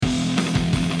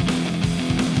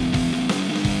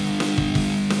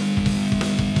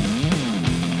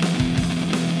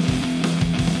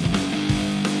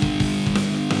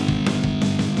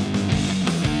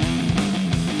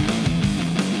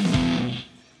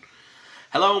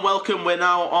Hello and welcome. We're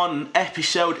now on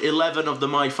episode 11 of the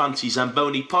My Fantasy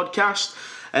Zamboni podcast.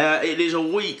 It is a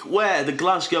week where the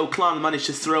Glasgow Clan managed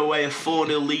to throw away a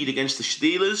 4-0 lead against the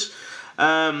Steelers.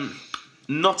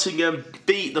 Nottingham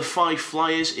beat the Five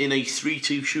Flyers in a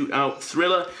 3-2 shootout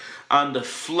thriller, and the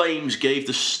Flames gave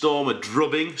the Storm a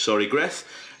drubbing,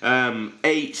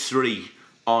 8-3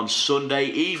 on Sunday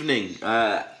evening.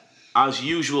 As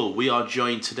usual, we are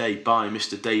joined today by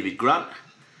Mr. David Grant.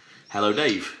 Hello,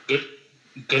 Dave.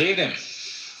 Good evening.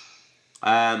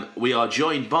 We are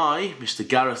joined by Mr.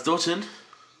 Gareth Dutton.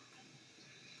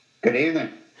 Good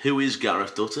evening. Who is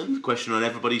Gareth Dutton? The question on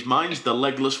everybody's minds. The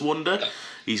legless wonder.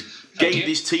 He's gained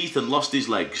his teeth and lost his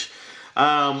legs.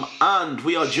 And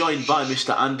we are joined by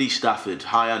Mr. Andy Stafford.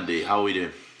 Hi, Andy. How are we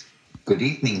doing? Good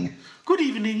evening. Good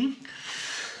evening.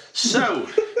 So,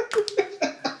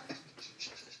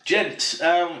 gents,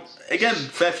 again,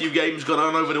 fair few games gone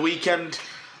on over the weekend.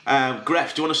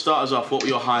 Gref, do you want to start us off? What were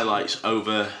your highlights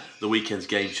over the weekend's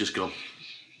games just gone?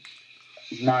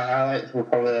 My highlights would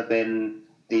probably have been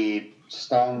the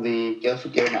Storm v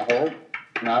Guildford game at home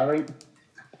in Ireland.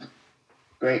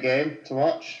 Great game to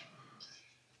watch.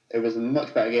 It was a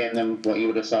much better game than what you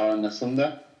would have saw on the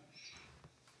Sunday.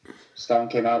 Storm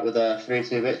came out with a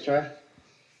 3-2 victory.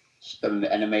 Just an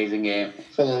amazing game,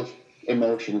 full of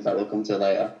emotions that we'll come to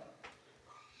later.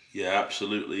 Yeah,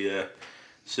 absolutely.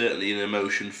 Certainly an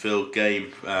emotion-filled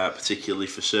game, particularly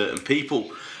for certain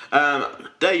people.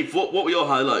 Dave, what were your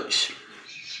highlights?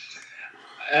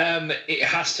 It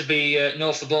has to be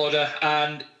north of the border,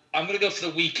 and I'm going to go for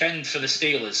the weekend for the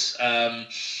Steelers.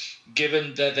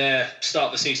 Given that their start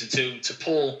of the season to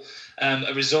pull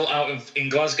a result out in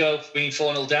Glasgow, being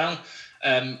 4-0 down,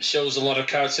 shows a lot of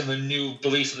character and a new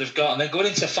belief that they've got. And then going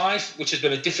into Fife, which has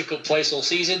been a difficult place all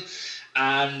season,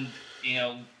 and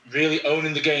really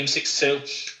owning the game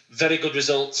 6-2. Very good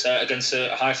result against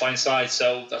a high-flying side.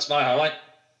 So that's my highlight.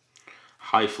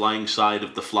 High-flying side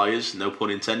of the Flyers, no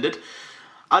pun intended.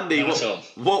 Andy,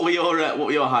 what were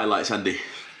your highlights, Andy?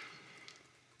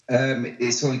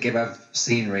 It's the only game I've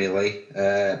seen really,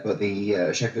 but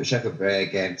the Sheffield Bray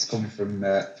game, to come from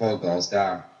 4 goals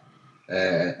down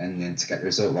and then to get the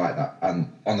result like that,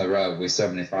 and on the road with so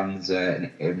many fans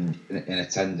in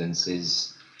attendance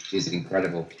is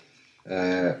incredible.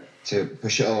 To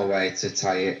push it all away, to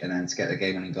tie it, and then to get the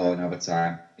game winning goal in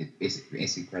overtime,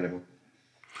 it's incredible.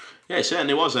 Yeah, it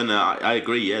certainly was, and I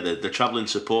agree. Yeah, the travelling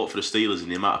support for the Steelers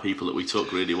and the amount of people that we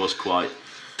took really was quite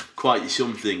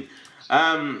something.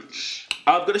 I've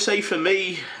got to say, for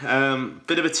me,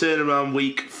 bit of a turnaround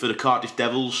week for the Cardiff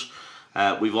Devils.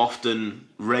 We've often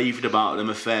raved about them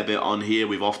a fair bit on here.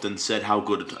 We've often said how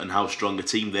good and how strong a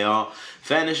team they are.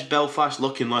 Fairness, Belfast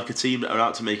looking like a team that are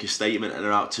out to make a statement and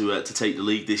are out to take the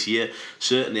league this year.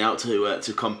 Certainly out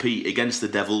to compete against the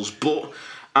Devils. But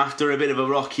after a bit of a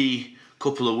rocky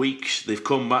couple of weeks, they've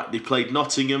come back. They played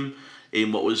Nottingham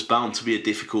in what was bound to be a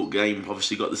difficult game.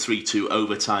 Obviously got the 3-2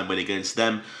 overtime win against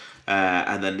them.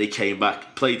 And then they came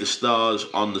back, played the Stars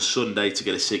on the Sunday to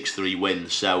get a 6-3 win.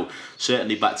 So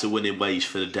certainly back to winning ways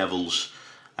for the Devils,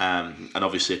 and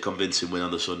obviously a convincing win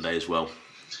on the Sunday as well.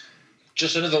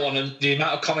 Just another one, and the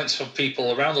amount of comments from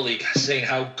people around the league saying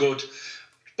how good,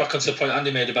 back onto the point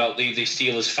Andy made about the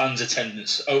Steelers fans'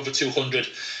 attendance, over 200.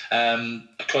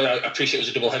 I appreciate it was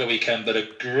a double-header weekend, but a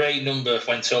great number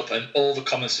went up, and all the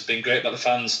comments have been great about the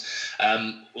fans.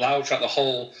 Loud throughout the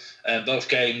whole both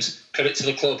games. Credit to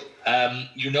the club.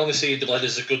 You normally see a double-header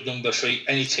as a good number for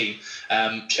any team.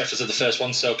 Sheffield's are the first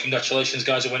one, so congratulations,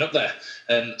 guys, who went up there.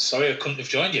 Sorry I couldn't have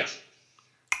joined you.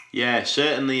 Yeah,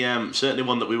 certainly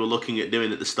one that we were looking at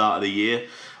doing at the start of the year.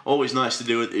 Always nice to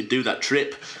do that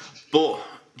trip, but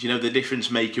the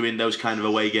difference maker in those kind of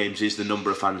away games is the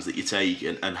number of fans that you take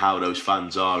and how those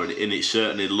fans are, and it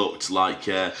certainly looked like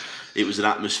it was an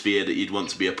atmosphere that you'd want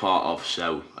to be a part of.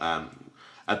 So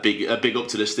a big up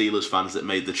to the Steelers fans that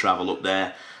made the travel up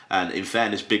there, and in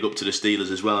fairness, big up to the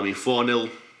Steelers as well. I mean, 4-0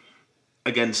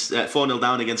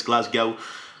 down against Glasgow,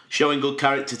 showing good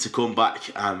character to come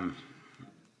back.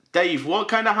 Dave, what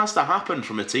kind of has to happen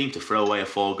from a team to throw away a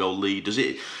 4-goal lead? Do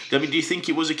you think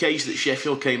it was a case that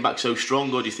Sheffield came back so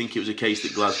strong, or do you think it was a case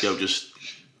that Glasgow just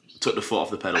took the foot off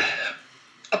the pedal?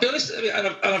 I'll be honest,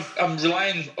 I'm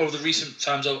relying over the recent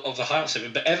times of the highlights of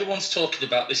it, but everyone's talking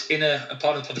about this inner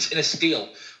steel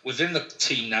within the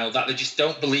team now, that they just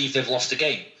don't believe they've lost a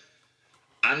game.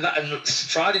 And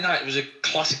Friday night was a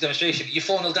classic demonstration. You're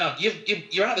 4-0 down.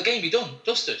 You're out of the game. You're done.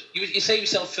 Dusted. You save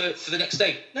yourself for the next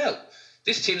day. No.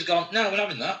 This team's gone, no, we're not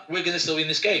having that. We're going to still win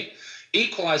this game.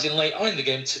 Equalising late on in the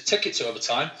game to take it to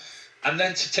overtime, and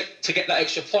then to get that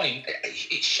extra point.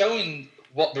 It's showing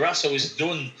what Barrasso has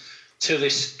done to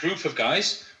this group of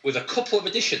guys with a couple of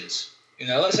additions.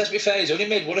 Let's be fair, he's only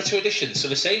made 1 or 2 additions. So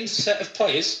the same set of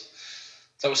players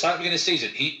that was starting at the beginning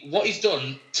of the season, what he's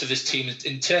done to this team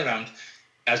in turnaround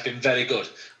has been very good.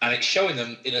 And it's showing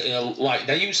them in a light.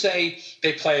 Now, you say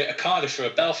they play a Cardiff or a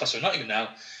Belfast or Nottingham now,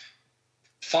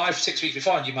 5-6 weeks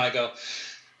before, and you might go,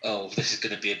 oh, this is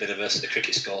going to be a bit of a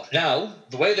cricket score. Now,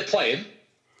 the way they're playing,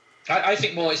 I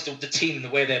think more it's the team and the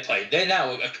way they're playing. They're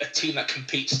now a team that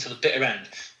competes to the bitter end.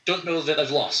 Don't know that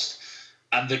they've lost.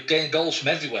 And they're getting goals from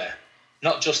everywhere.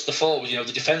 Not just the forward,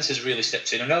 the defence has really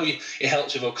stepped in. I know it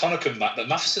helps with O'Connor coming back, but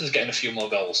Matheson's getting a few more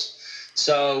goals.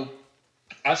 So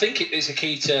I think it's a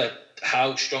key to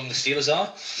how strong the Steelers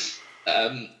are.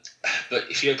 But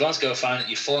if you're a Glasgow fan,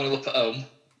 you're 4-0 up at home.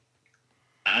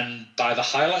 And by the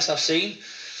highlights I've seen,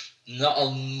 not a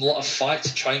lot of fight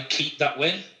to try and keep that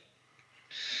win.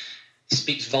 It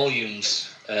speaks volumes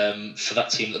for that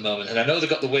team at the moment. And I know they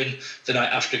got the win the night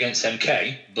after against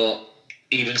MK, but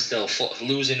even still,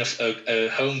 losing a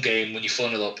home game when you're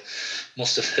 4-0 up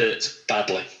must have hurt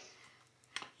badly.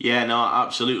 Yeah, no,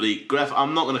 absolutely. Gref,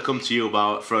 I'm not going to come to you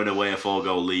about throwing away a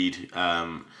 4-goal lead,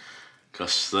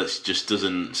 because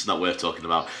it's not worth talking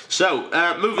about. So,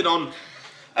 moving on.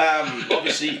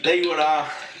 Obviously, they were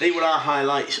our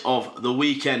highlights of the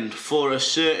weekend. For a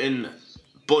certain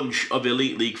bunch of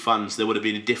Elite League fans, there would have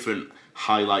been a different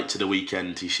highlight to the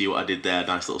weekend. You see what I did there?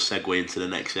 Nice little segue into the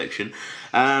next section.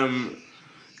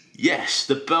 Yes,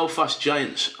 the Belfast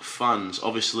Giants fans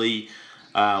obviously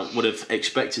would have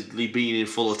expectedly been in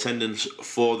full attendance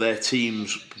for their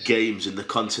team's games in the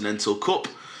Continental Cup.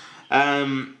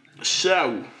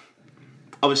 So,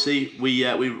 obviously,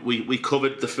 we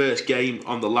covered the first game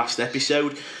on the last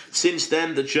episode. Since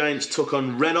then, the Giants took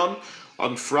on Renon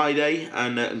on Friday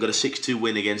and got a 6-2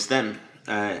 win against them.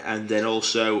 And then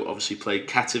also, obviously, played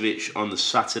Katowice on the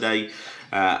Saturday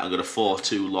and got a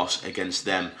 4-2 loss against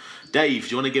them. Dave, do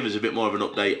you want to give us a bit more of an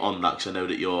update on that? Because I know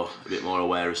that you're a bit more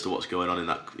aware as to what's going on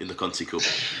in the Conti Cup.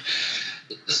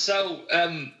 So,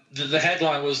 the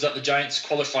headline was that the Giants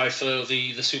qualified for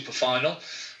the Super Final,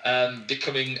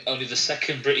 becoming only the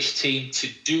second British team to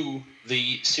do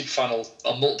the Super Final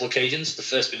on multiple occasions, the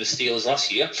first being the Steelers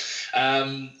last year.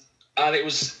 And it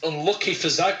was unlucky for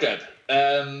Zagreb.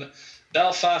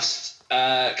 Belfast,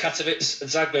 Katowice and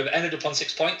Zagreb ended up on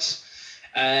 6 points.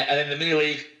 And in the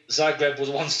mini-league, Zagreb were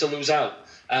the ones to lose out,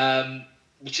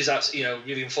 which is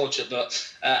really unfortunate.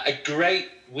 But a great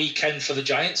weekend for the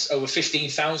Giants. Over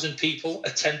 15,000 people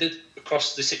attended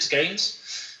across the 6 games,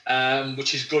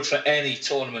 which is good for any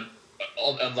tournament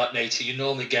on that nature. You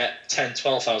normally get 10,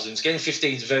 12,000. Getting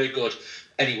 15 is very good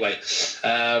anyway.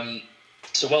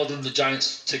 So well done the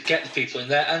Giants to get the people in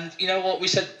there. And you know what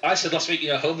I said last week,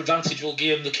 home advantage will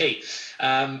give them the key.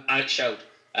 And it showed.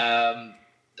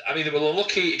 They were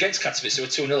unlucky against Katowice. They were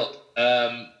 2-0 up.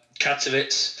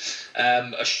 Katowice,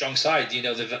 a strong side.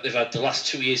 They've had the last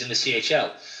 2 years in the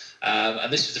CHL.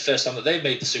 And this was the first time that they've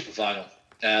made the Super Final.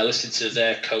 Listening to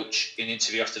their coach in an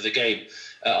interview after the game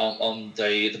on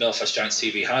the Belfast Giants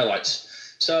TV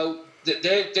highlights. So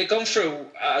they've gone through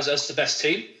as the best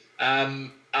team.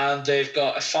 And they've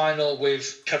got a final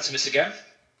with Katowice again.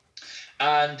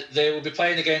 And they will be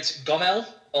playing against Gomel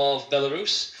of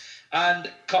Belarus and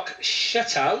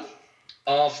Kokshetau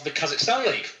of the Kazakhstan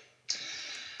League.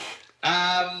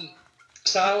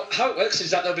 So how it works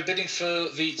is that they'll be bidding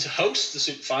to host the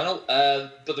Super Final,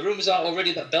 but the rumours are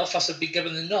already that Belfast have been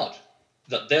given the nod,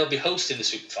 that they'll be hosting the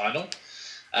Super Final,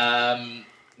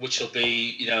 which will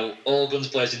be, all guns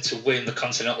blazing to win the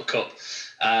Continental Cup.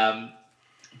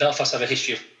 Belfast have a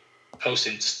history of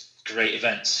hosting great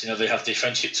events. They have the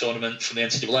Friendship Tournament from the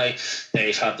NCAA.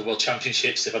 They've had the World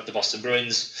Championships. They've had the Boston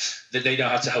Bruins. They know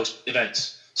how to host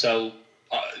events. So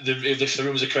if the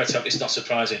rumours are correct, it's not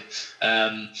surprising.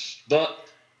 But,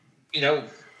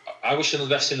 I wish them the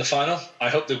best in the final. I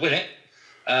hope they win it.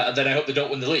 And then I hope they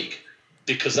don't win the league,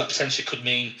 because that potentially could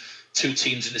mean 2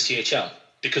 teams in the CHL.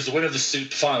 Because the winner of the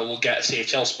Super Final will get a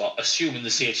CHL spot, assuming the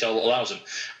CHL allows them.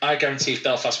 I guarantee if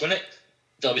Belfast win it,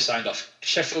 they'll be signed off.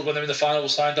 Sheffield, when they're in the final, will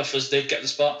signed off as they'd get the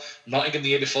spot. Nottingham the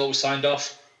year before was signed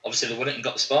off. Obviously, they won it and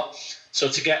got the spot. So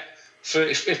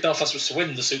if Belfast was to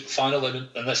win the Super Final, and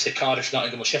let's say Cardiff,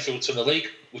 Nottingham or Sheffield to win the league,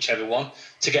 whichever one,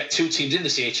 to get 2 teams in the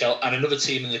CHL and another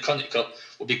team in the Conti Cup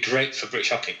would be great for British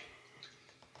hockey.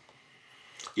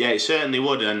 Yeah, it certainly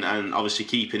would, and obviously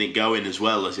keeping it going as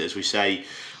well, as we say.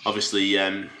 Obviously,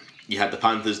 you had the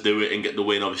Panthers do it and get the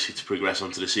win, obviously, to progress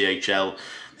onto the CHL.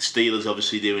 The Steelers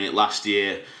obviously doing it last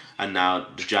year, and now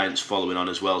the Giants following on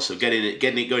as well. So getting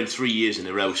it going 3 years in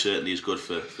a row certainly is good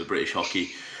for British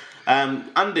hockey.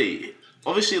 Andy,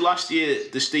 obviously last year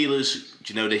the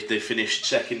Steelers, they finished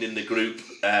second in the group.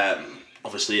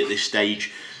 Obviously at this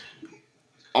stage,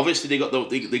 obviously they got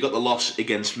the loss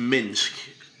against Minsk.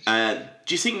 Do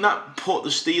you think that put the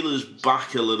Steelers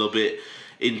back a little bit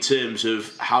in terms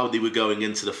of how they were going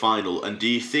into the final? And do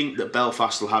you think that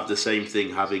Belfast will have the same thing,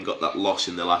 having got that loss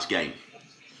in the last game?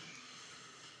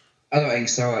 I don't think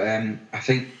so. I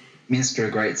think Minster are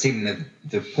a great team.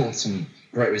 They've pulled some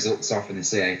great results off in the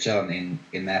CHL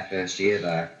in their first year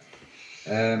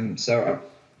there. So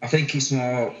I think it's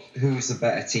more who's the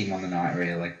better team on the night,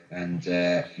 really. And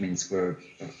Minsk were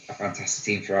a fantastic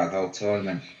team throughout the whole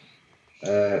tournament.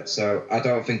 So I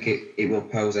don't think it will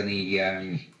pose any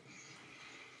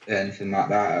anything like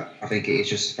that. I think it is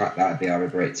just the fact that they are a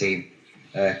great team.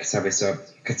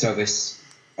 Katowice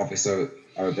obviously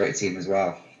are a great team as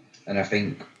well. And I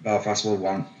think Belfast will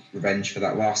want revenge for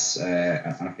that loss.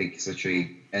 And I think it's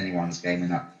literally anyone's game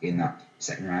in that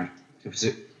second round,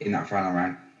 in that final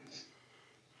round.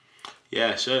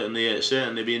 Yeah,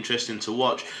 certainly be interesting to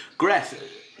watch. Greth,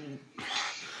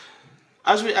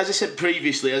 as I said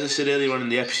previously, as I said earlier on in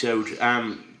the episode,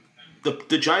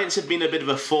 the Giants have been a bit of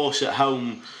a force at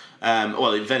home.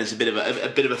 In Venice, a bit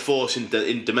of a force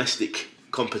in domestic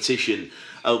competition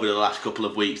over the last couple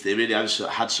of weeks. They really have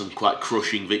had some quite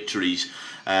crushing victories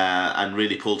and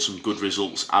really pulled some good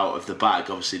results out of the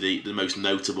bag. Obviously, the most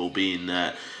notable being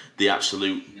the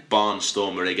absolute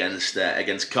barnstormer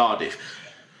against Cardiff.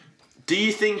 Do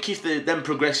you think if they're then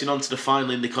progressing on to the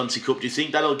final in the Conti Cup, do you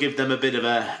think that'll give them a bit of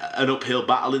an uphill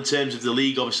battle in terms of the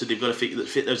league? Obviously, they've got to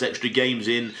fit those extra games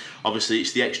in. Obviously,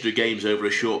 it's the extra games over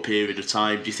a short period of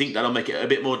time. Do you think that'll make it a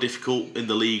bit more difficult in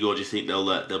the league, or do you think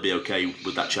they'll be okay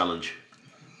with that challenge?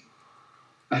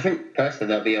 I think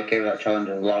personally they'll be okay with that challenge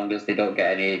as long as they don't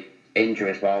get any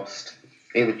injuries whilst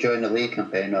either during the league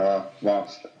campaign or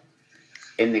whilst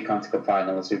in the Conti Cup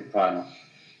final or Super Final.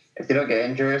 If they don't get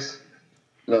injuries,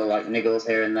 little like niggles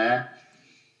here and there,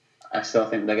 I still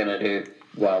think they're going to do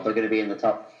well. They're going to be in the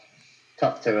top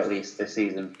two at least this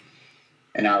season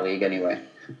in our league anyway.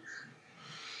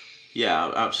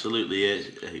 Yeah,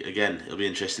 absolutely. Again, it'll be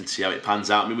interesting to see how it pans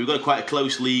out. I mean, we've got quite a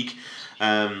close league.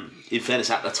 In fairness,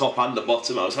 at the top and the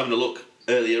bottom. I was having a look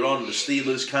earlier on. The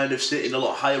Steelers kind of sitting a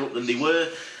lot higher up than they were,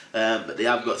 but they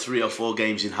have got 3 or 4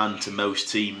 games in hand to most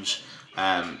teams.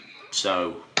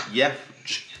 So yeah,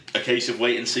 a case of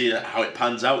wait and see how it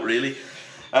pans out, really.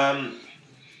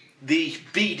 The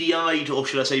beady-eyed, or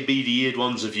should I say beady-eared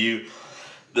ones of you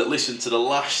that listened to the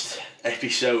last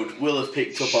episode will have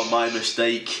picked up on my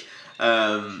mistake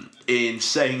in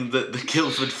saying that the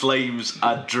Guildford Flames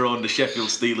had drawn the Sheffield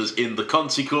Steelers in the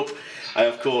Conti Cup. I,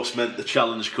 of course, meant the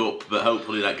Challenge Cup, but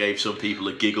hopefully that gave some people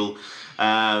a giggle.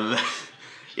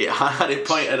 It had it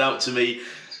pointed out to me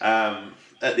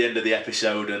at the end of the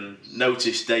episode, and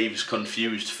noticed Dave's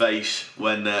confused face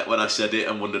when I said it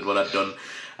and wondered what I'd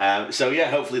done. So yeah,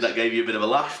 hopefully that gave you a bit of a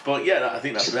laugh. But yeah, I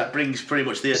think that brings pretty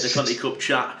much the Conti Cup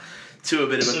chat to a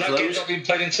bit of a close. So that game's not been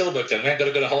played in Tilburg then? We ain't got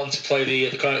to go to Holland to play the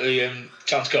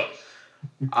Challenge Cup?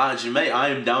 Actually, mate, I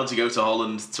am down to go to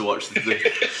Holland to watch the thing.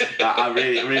 I'm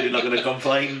really not going to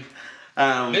complain.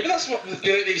 Maybe that's what the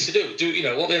elite needs to do.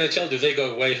 What the NHL do? They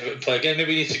go away and play a game.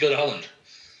 Maybe we need to go to Holland.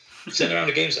 Send around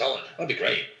the games to Holland. That'd be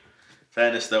great.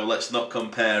 Fairness though, let's not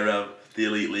compare the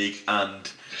Elite League and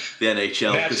the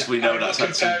NHL, because we know that's I'm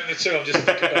not comparing the two. I'm just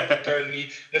comparing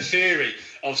the theory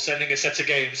of sending a set of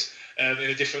games in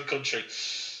a different country.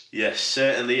 Yes,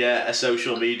 certainly a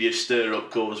social media stir-up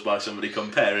caused by somebody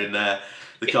comparing the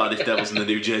Cardiff Devils and the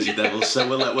New Jersey Devils, so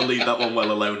we'll leave that one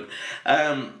well alone.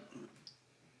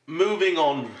 Moving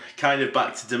on, kind of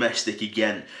back to domestic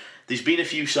again, there's been a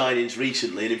few signings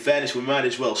recently, and in fairness, we might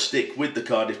as well stick with the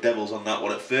Cardiff Devils on that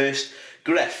one at first.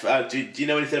 Gref, do you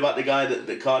know anything about the guy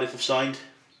that Cardiff have signed?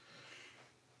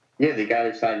 Yeah, the guy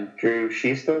who signed Drew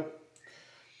Schiestel.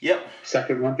 Yep.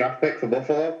 Second round draft pick for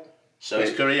Buffalo. So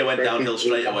his career went downhill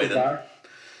straight away then.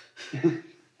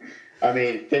 I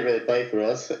mean, didn't really play for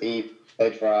us. He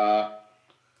played for our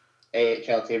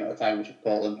AHL team at the time, which was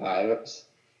Portland Pirates.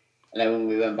 And then when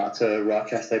we went back to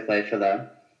Rochester, he played for them.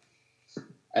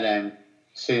 And then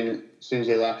soon as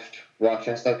he left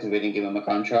Rochester, because we didn't give him a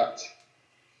contract,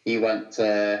 he went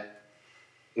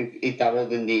he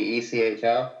dabbled in the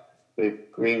ECHL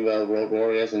with Greenville Road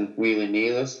Warriors and Wheeling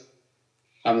Nealers,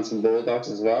 Hamilton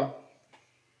Bulldogs as well.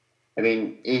 I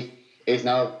mean, he's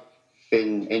now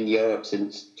been in Europe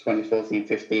since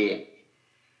 2014-15.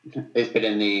 He's been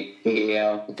in the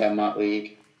BEL, the Denmark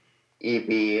League,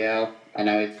 EBEL, and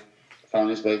now he's found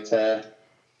his way to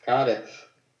Cardiff.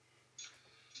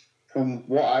 From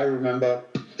what I remember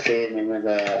seeing him as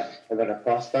a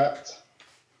prospect,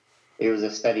 he was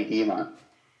a steady D-man.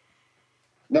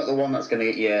 not the one that's going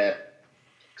to get you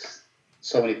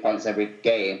so many points every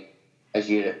game as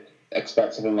you'd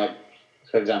expect of him, like,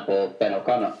 for example, Ben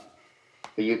O'Connor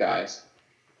for you guys.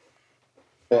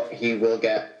 But he'll be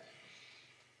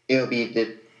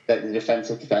the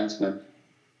defensive defenseman.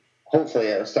 Hopefully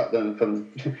it'll stop them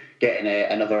from getting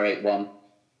another 8-1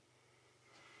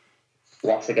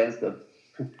 loss against them.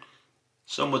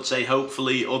 Some would say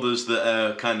hopefully, others that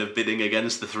are kind of bidding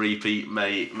against the three-peat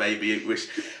may be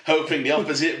hoping the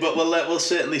opposite, but we'll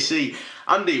certainly see.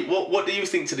 Andy, what do you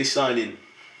think to this signing?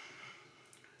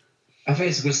 I think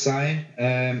it's a good sign.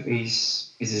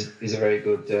 He's a very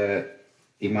good.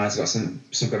 He might have got some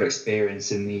good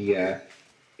experience in the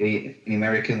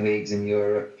American leagues in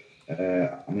Europe. He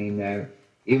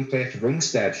even played for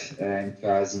Rungstedt in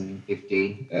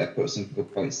 2015. Put some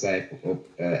good points there. Put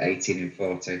up 18 and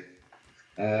 40.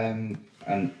 And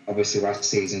obviously last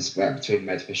season split between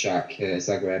Medvešák,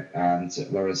 Zagreb and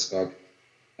Lawrence Skog.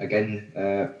 Again,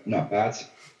 not bad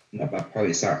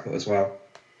points output as well.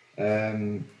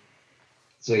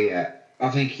 So yeah, I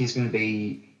think he's going to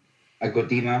be a good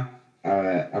D-man.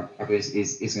 I believe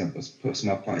he's going to put some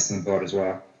more points on the board as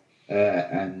well,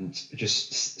 and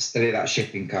just steady that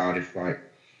ship in Cardiff, like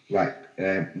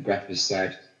Gref has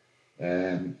said.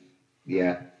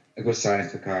 Yeah, a good signing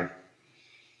for Cardiff.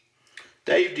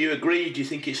 Dave, do you agree? Do you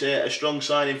think it's a strong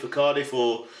signing for Cardiff,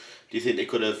 or do you think they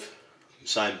could have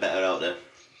signed better out there?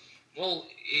 Well,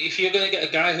 if you're going to get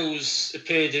a guy who's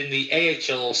appeared in the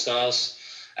AHL All-Stars,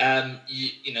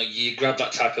 you grab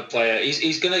that type of player.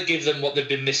 He's going to give them what they've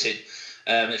been missing,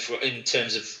 in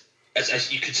terms of,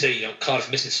 as you could say,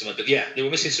 Cardiff missing something. But yeah, they were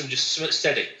missing something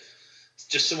steady,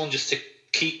 just someone just to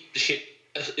keep the ship,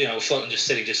 afloat and just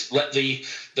steady. Just let the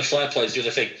flair players do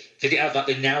their thing. They didn't have that.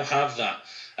 They now have that.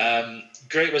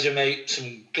 Great resume,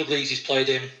 some good leagues he's played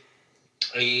in.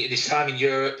 In his time in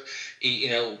Europe, he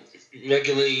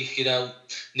regularly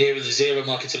near the zero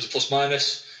mark in terms of plus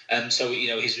minus. So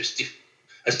he's just,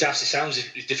 as daft as it sounds,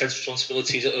 his defence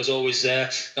responsibilities is always there,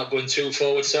 not going too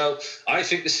forward. So I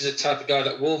think this is a type of guy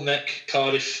that will make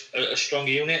Cardiff a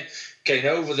stronger unit, getting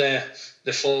over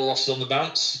the 4 losses on the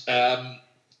bounce.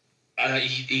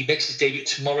 He makes his debut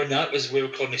tomorrow night, as we're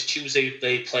recording this Tuesday.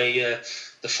 They play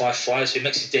the Five Flyers, so he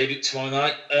makes his debut tomorrow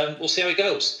night. We'll see how it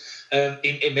goes.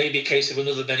 It may be a case of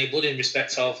another Benny Blood in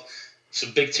respect of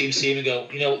some big teams see him and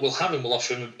go, we'll have him, we'll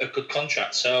offer him a good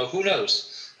contract. So who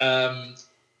knows?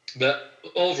 But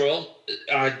overall,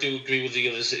 I do agree with the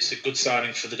others. It's a good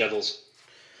signing for the Devils.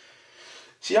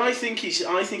 See, I think it's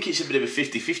a bit of a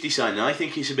 50-50 signing. I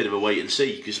think it's a bit of a wait and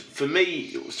see, because for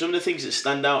me, some of the things that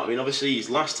stand out. I mean, obviously his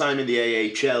last time in the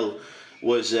AHL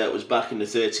was back in the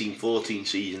 13-14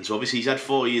 season. So obviously he's had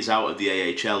 4 years out of the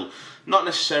AHL. Not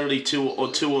necessarily too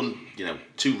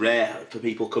rare for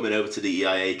people coming over to the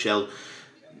EIHL.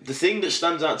 The thing that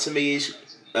stands out to me is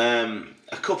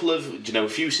a couple of a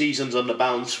few seasons on the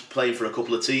bounce, playing for a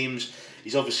couple of teams.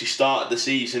 He's obviously started the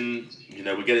season.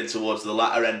 We're getting towards the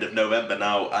latter end of November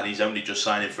now, and he's only just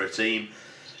signing for a team.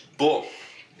 But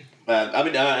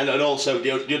and also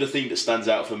the other thing that stands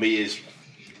out for me is,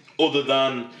 other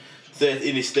than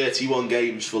in his 31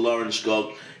 games for Lawrence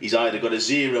Skog, he's either got a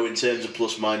 0 in terms of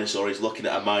plus minus, or he's looking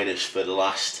at a minus for the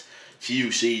last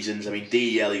few seasons. I mean,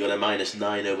 DEL, he got a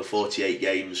 -9 over 48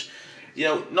 games.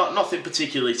 Nothing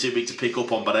particularly too big to pick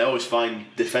up on, but I always find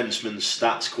defensemen's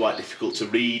stats quite difficult to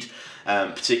read,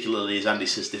 particularly as Andy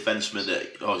says, defensemen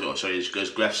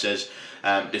as Gref says,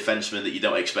 defensemen that you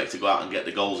don't expect to go out and get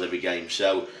the goals every game.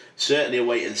 So certainly a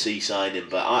wait and see signing,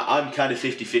 but I'm kind of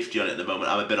 50-50 on it at the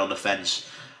moment. I'm a bit on the fence.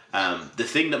 The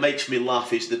thing that makes me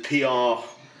laugh is the PR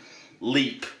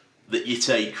leap that you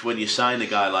take when you sign a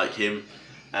guy like him,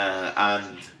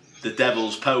 and the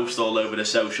Devils post all over the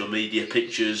social media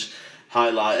pictures,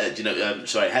 headlines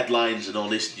and all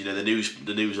this,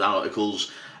 the news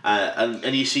articles,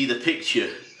 and you see the picture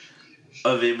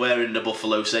of him wearing the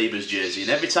Buffalo Sabres jersey, and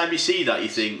every time you see that, you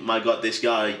think, my God, this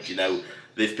guy,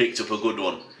 they've picked up a good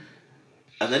one.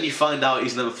 And then you find out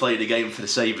he's never played a game for the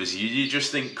Sabres. You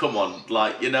just think, come on,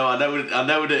 I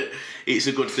know that it's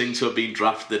a good thing to have been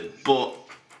drafted, but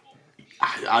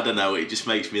I don't know, it just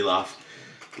makes me laugh.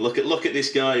 Look at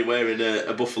this guy wearing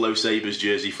a Buffalo Sabres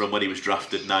jersey from when he was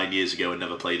drafted 9 years ago and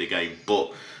never played a game.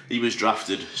 But he was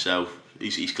drafted, so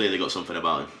he's clearly got something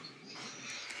about him.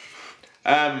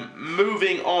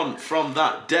 Moving on from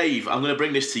that, Dave, I'm going to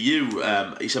bring this to you.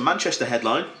 It's a Manchester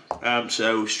headline,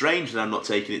 so strange that I'm not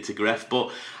taking it to Gref,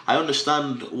 but I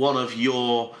understand one of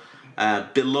your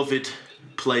beloved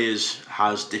players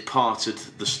has departed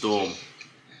the Storm.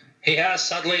 He has,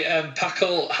 sadly.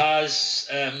 Pakal has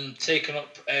taken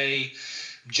up a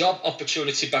job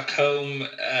opportunity back home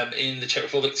in the Czech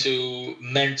Republic to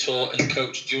mentor and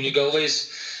coach junior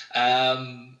goalies.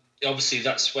 Obviously,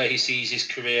 that's where he sees his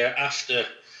career after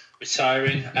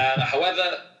retiring.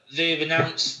 However, they've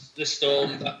announced the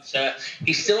Storm that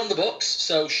he's still on the books,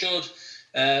 so should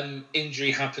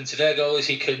injury happen to their goalies,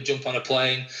 he can jump on a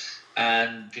plane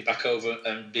and be back over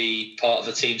and be part of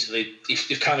the team. So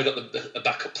they've kind of got a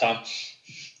backup plan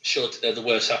should the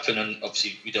worst happen, and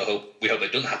obviously we hope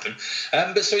it doesn't happen.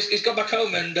 But so he's gone back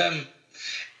home, and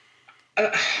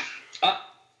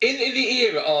in the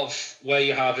era of where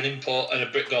you have an import and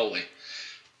a Brit goalie,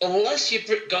 unless your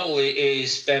Brit goalie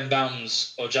is Ben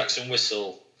Bounds or Jackson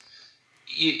Whistle,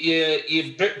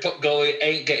 your Brit goalie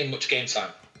ain't getting much game time.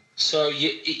 So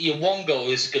your one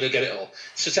goalie is going to get it all.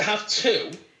 So to have two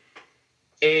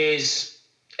is...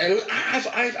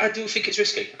 I do think it's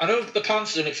risky. I know the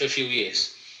Panthers have done it for a few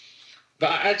years, but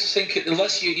I just think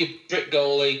unless your Brit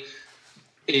goalie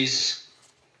is,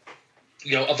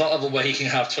 of that level where he can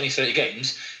have 20, 30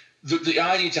 games, the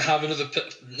idea to have another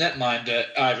netminder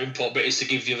either import Brit is to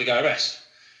give the other guy a rest.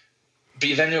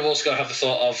 But then you've also got to have the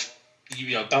thought of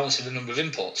balancing the number of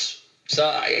imports. So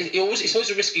it's always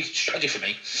a risky strategy for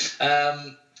me.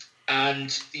 And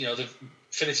the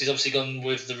Finity's obviously gone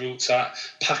with the route that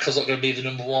Packel's not going to be the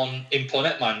number one import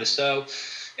netminder. So,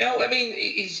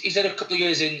 he's had a couple of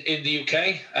years in the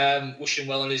UK, wishing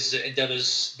well in his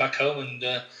endeavours back home and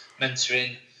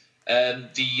mentoring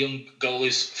the young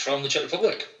goalies from the Czech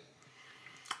Republic.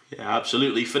 Yeah,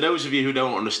 absolutely. For those of you who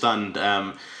don't understand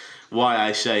why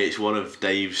I say it's one of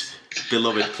Dave's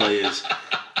beloved players,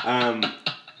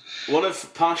 one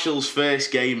of Paschal's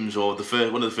first games, or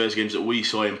one of the first games that we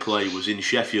saw him play, was in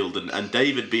Sheffield, and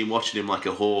Dave had been watching him like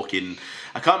a hawk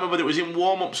I can't remember whether it was in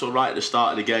warm-ups or right at the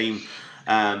start of the game.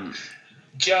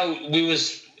 Joe,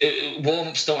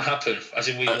 warm-ups don't happen, as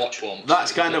in we watch warm-ups.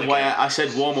 That's kind of why I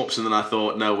said warm-ups, and then I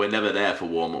thought, no, we're never there for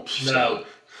warm-ups. No. So.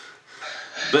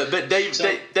 But David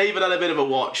had a bit of a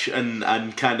watch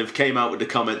and kind of came out with the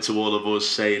comment to all of us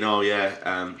saying, oh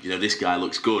yeah, this guy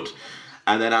looks good.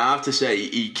 And then I have to say,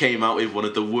 he came out with one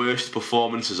of the worst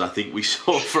performances I think we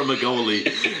saw from a goalie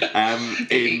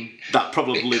in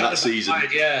that season.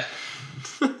 Yeah.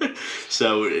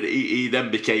 So he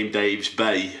then became Dave's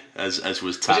Bay, as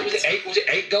was tagged. Was it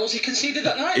 8 goals he conceded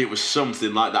that night? It was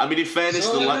something like that. I mean, in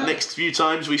fairness, next few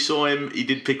times we saw him, he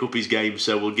did pick up his game,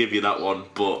 so we'll give you that one.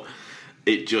 But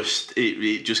it just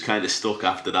kind of stuck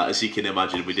after that. As you can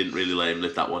imagine, we didn't really let him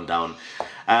lift that one down.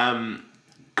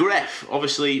 Gref,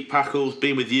 obviously, Packel's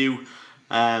been with you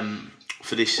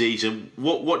for this season.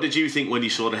 What did you think when you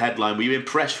saw the headline? Were you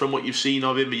impressed from what you've seen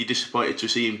of him? Are you disappointed to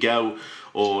see him go?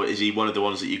 Or is he one of the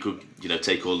ones that you could,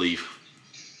 take or leave?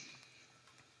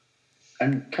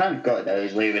 I'm kind of gutted that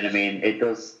he's leaving. I mean, it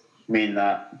does mean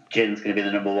that Jin's going to be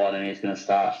the number one and he's going to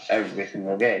start every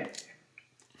single game.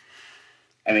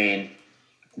 I mean,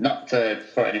 not to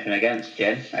put anything against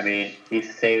Jin. I mean,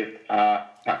 he's saved our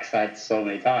backside so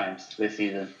many times this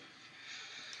season.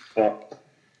 But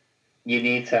you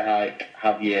need to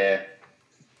have your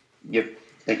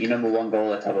number one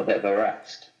goalie to have a bit of a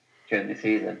rest during the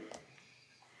season.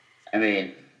 I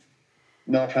mean,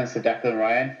 no offense to Declan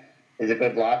Ryan, he's a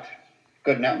good lad,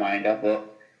 good netminder,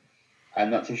 but I'm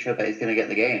not too sure that he's going to get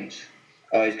the games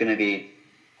or he's going to be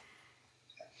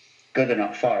good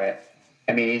enough for it.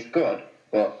 I mean, he's good,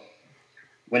 but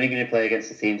when are you going to play against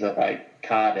the teams of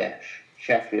Cardiff,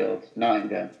 Sheffield,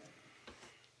 Nottingham,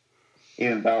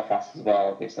 even Belfast as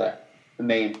well, obviously, the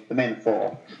main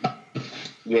four,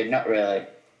 you're not really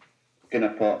going to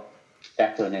put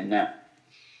Declan in there.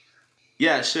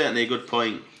 Yeah, certainly a good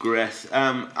point, Greth.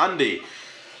 Andy,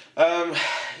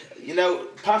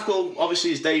 Packel,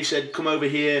 obviously, as Dave said, come over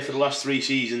here for the last 3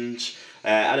 seasons,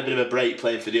 had a bit of a break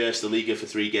playing for the Erste Liga for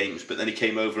 3 games, but then he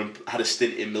came over and had a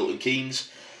stint in Milton Keynes.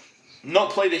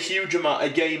 Not played a huge amount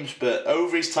of games, but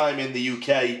over his time in the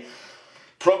UK,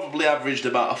 probably averaged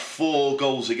about a 4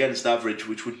 goals against average,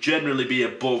 which would generally be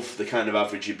above the kind of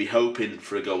average you'd be hoping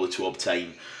for a goalie to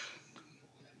obtain.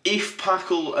 If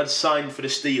Packel had signed for the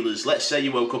Steelers, let's say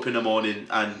you woke up in the morning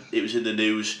and it was in the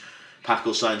news,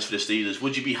 Packel signs for the Steelers,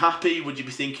 would you be happy? Would you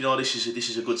be thinking, oh, this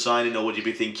is a good signing? Or would you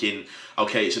be thinking,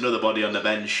 okay, it's another body on the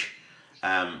bench,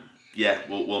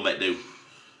 we'll make do?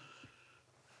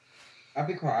 I'd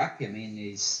be quite happy. I mean,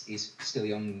 he's still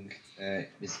young.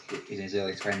 He's in his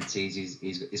early 20s.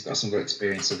 He's got some good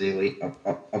experience of the elite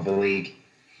of the league,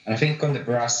 and I think under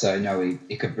Barassa,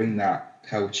 he could bring that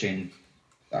coaching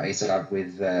that he's had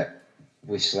with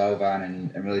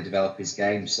Slovan and really develop his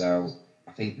game. So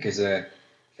I think as a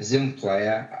young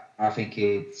player, I think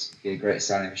he'd be a great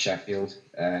signing for Sheffield.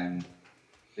 But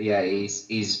yeah,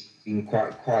 he's been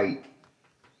quite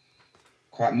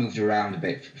quite moved around a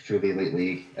bit through the Elite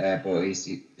League, but he's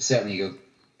certainly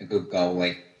a good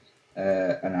goalie,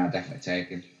 and I'd definitely take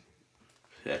him.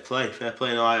 Fair play.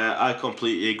 No, I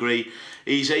completely agree.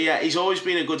 He's always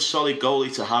been a good solid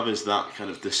goalie to have as that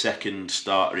kind of the second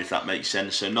starter, if that makes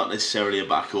sense. So not necessarily a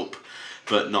backup,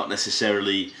 but not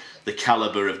necessarily the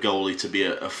calibre of goalie to be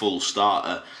a full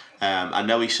starter. I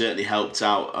know he certainly helped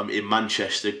out in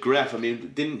Manchester. Greff, I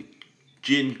mean, didn't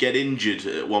Gin get injured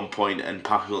at one point and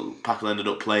Packle ended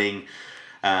up playing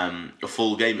a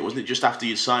full game? It wasn't it just after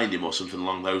you'd signed him or something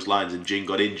along those lines and Gin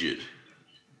got injured?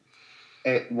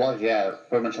 It was, yeah,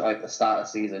 pretty much like the start of the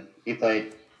season.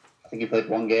 I think he played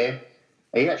one game.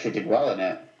 He actually did well in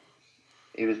it.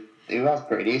 He was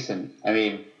pretty decent. I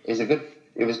mean,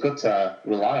 it was good to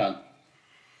rely on.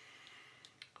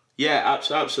 Yeah,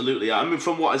 absolutely. I mean,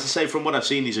 from what I've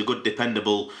seen, he's a good,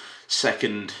 dependable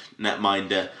second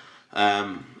netminder.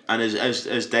 And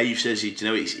as Dave says,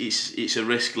 it's a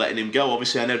risk letting him go.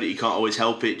 Obviously, I know that he can't always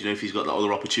help it. If he's got that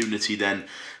other opportunity, then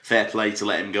fair play to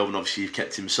let him go. And obviously, you've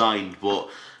kept him signed. But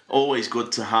always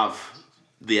good to have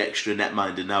the extra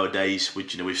netminder nowadays.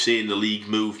 Which we've seen the league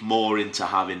move more into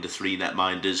having the 3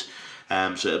 netminders.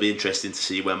 So it'll be interesting to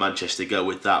see where Manchester go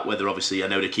with that. Whether obviously I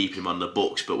know they keep him on the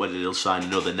books, but whether they'll sign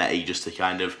another netty just to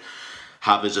kind of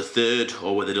have as a third,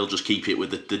 or whether they'll just keep it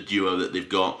with the duo that they've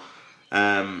got.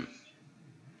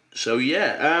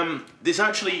 There's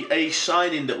actually a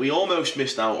signing that we almost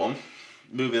missed out on.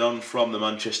 Moving on from the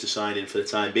Manchester signing for the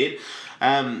time being,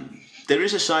 there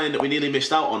is a signing that we nearly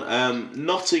missed out on.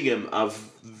 Nottingham have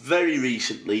very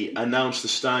recently announced the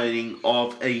signing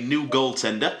of a new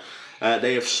goaltender.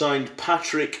 They have signed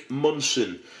Patrick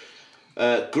Munson.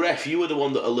 Greff, you were the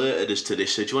one that alerted us to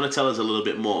this, so do you want to tell us a little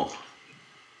bit more?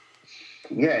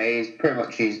 Yeah, he's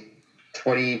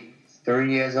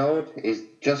 23 years old. He's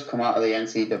just come out of the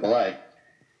NCAA.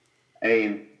 I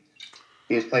mean,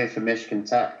 he was playing for Michigan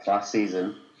Tech last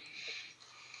season.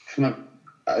 From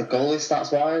a goalie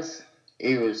stats-wise,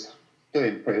 he was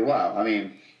doing pretty well. I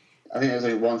mean, I think there was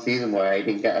only one season where he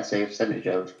didn't get a save percentage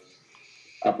of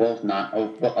above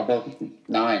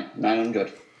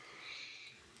 900.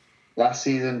 Last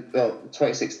season,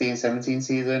 2016-17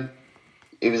 season,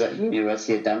 he was at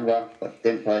University of Denver, but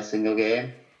didn't play a single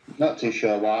game. Not too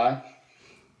sure why.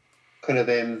 Could have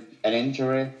been an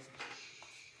injury,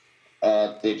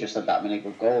 or they just had that many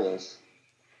good goalies.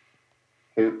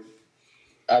 Who,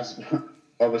 as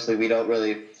obviously we don't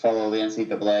really follow the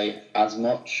NCAA as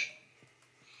much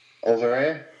over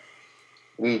here.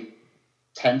 We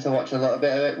tend to watch a little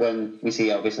bit of it when we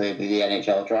see obviously the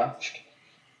NHL draft.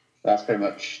 That's pretty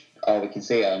much all we can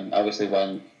see, and obviously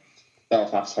when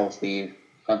Belfast hosts the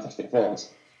Fantastic Fours.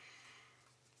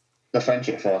 The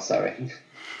Friendship Four, sorry.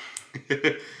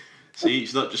 See,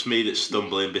 it's not just me that's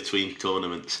stumbling between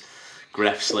tournaments.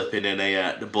 Greff slipping in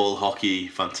the ball hockey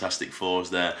Fantastic Fours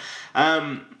there.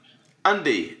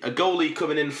 Andy, a goalie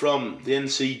coming in from the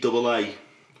NCAA.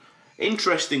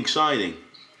 Interesting signing.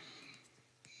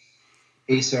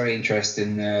 He's very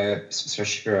interesting,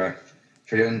 especially for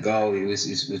a young goalie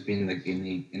who's been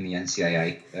in the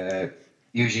NCAA.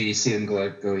 Usually you see them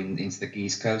going into the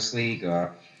East Coast League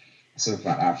or something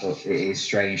like that, but it is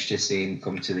strange to see him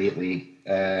come to the Elite League.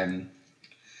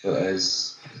 But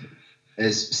as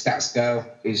stats go,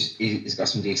 he's got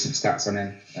some decent stats on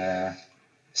him.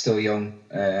 Still young,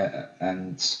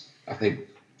 and I think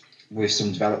with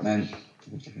some development,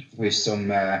 with some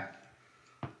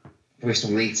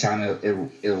league time,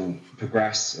 he'll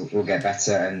progress. He'll get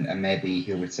better, and maybe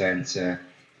he'll return to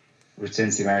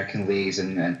the American leagues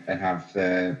and have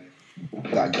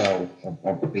that goal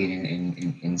of being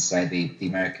in say the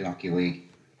American Hockey League.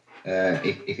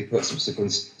 If he puts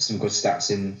some good stats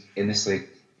in this league.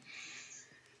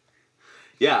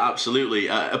 Yeah, absolutely.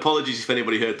 Apologies if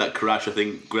anybody heard that crash. I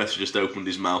think Greta just opened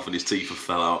his mouth and his teeth have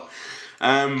fell out.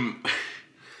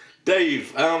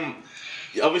 Dave,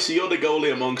 obviously you're the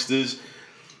goalie amongst us,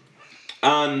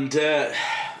 and as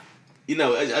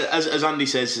Andy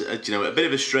says, a bit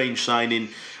of a strange signing.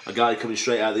 A guy coming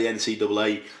straight out of the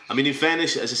NCAA. I mean, in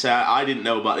fairness, as I say, I didn't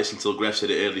know about this until Greff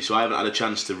said it early, so I haven't had a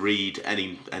chance to read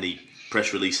any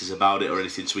press releases about it or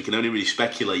anything, so we can only really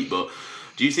speculate. But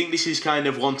do you think this is kind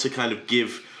of one to kind of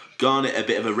give Garnett a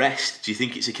bit of a rest? Do you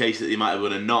think it's a case that they might have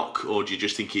got a knock, or do you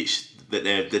just think it's that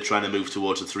they're trying to move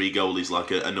towards the 3 goalies like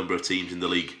a number of teams in the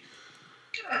league?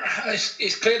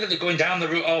 It's clear that they're going down the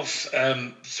route of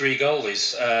 3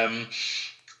 goalies.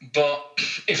 But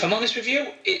if I'm honest with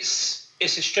you, it's a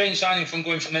strange signing from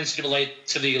going from NCAA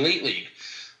to the Elite League.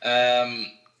 And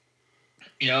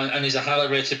he's a highly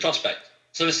rated prospect.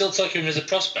 So they're still taking him as a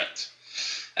prospect.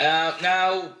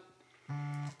 Now,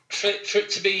 for it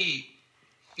to be,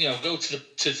 go to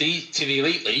the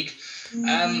Elite League.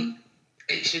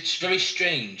 It's very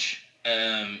strange.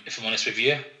 If I'm honest with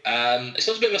you, it's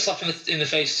also a bit of a slap in the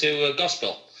face to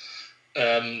Gospel.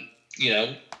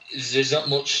 There's not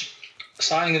much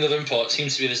signing another import.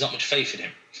 Seems to be there's not much faith in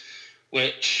him,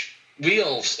 which we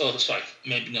all. Oh, sorry,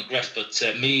 maybe not Gref, but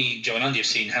me, Joe, and Andy have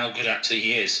seen how good actually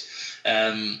he is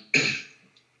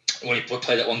when he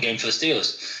played that one game for the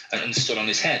Steelers and stood on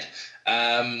his head.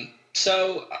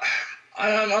 So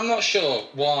I'm not sure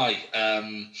why.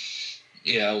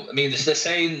 They're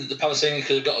saying the Palestinians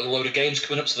could have got a load of games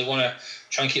coming up, so they want to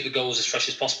try and keep the goals as fresh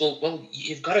as possible. Well,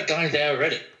 you've got a guy there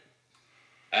already.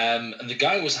 And the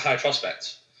guy was a high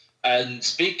prospect. And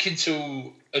speaking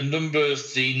to a number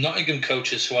of the Nottingham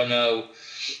coaches who I know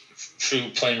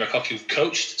through playing rec hockey who've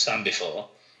coached Sam before,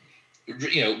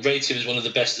 rate him as one of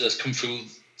the best that's come through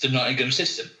the Nottingham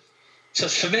system. So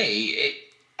for me,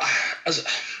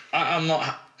 I'm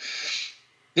not...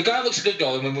 The guy looks a good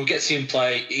goal, and when we get to see him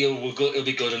play, he'll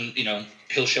be good, and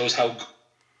he'll show us how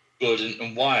good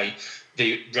and why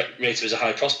they rate him as a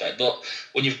high prospect. But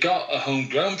when you've got a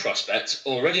homegrown prospect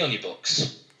already on your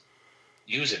books,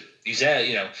 use him. He's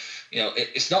there.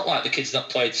 It's not like the kid's not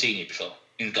played senior before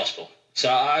in Gospel. So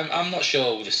I'm not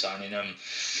sure with this signing.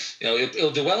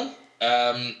 He'll do well,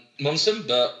 Munson,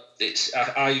 but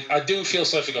I do feel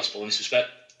sorry for Gospel in this respect.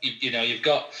 You've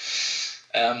got.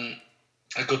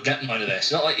 A good netminder there. It's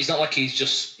not like he's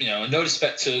just, no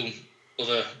respect to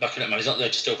other backup netminders. He's not there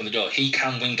just to open the door. He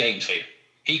can win games for you.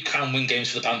 He can win games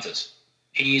for the Panthers.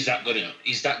 He is that good enough.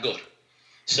 He's that good.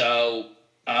 So,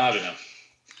 I don't know.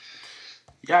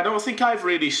 Yeah, I don't think I've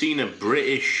really seen a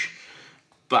British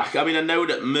back. I mean, I know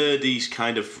that Murdy's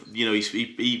kind of,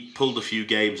 he pulled a few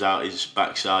games out his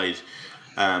backside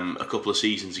a couple of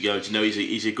seasons ago.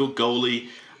 He's a good goalie.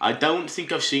 I don't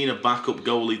think I've seen a backup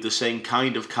goalie the same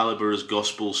kind of calibre as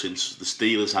Gospel since the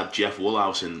Steelers had Jeff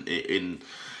Woolhouse in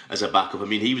as a backup. I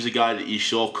mean, he was a guy that you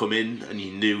saw come in and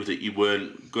you knew that you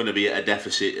weren't going to be at a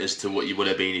deficit as to what you would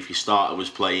have been if your starter was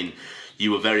playing.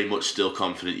 You were very much still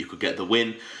confident you could get the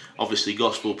win. Obviously,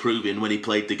 Gospel proving when he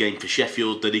played the game for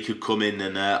Sheffield that he could come in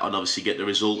and obviously get the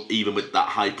result even with that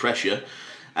high pressure.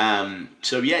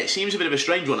 It seems a bit of a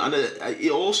strange one, and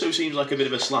it also seems like a bit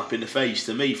of a slap in the face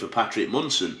to me for Patrick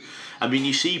Munson. I mean,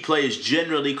 you see players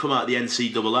generally come out of the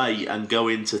NCAA and go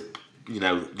into,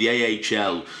 the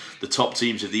AHL, the top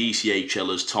teams of the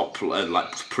ECHL as top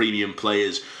premium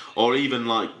players, or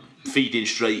even feeding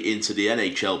straight into the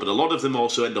NHL. But a lot of them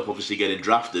also end up obviously getting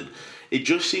drafted. It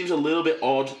just seems a little bit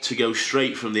odd to go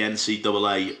straight from the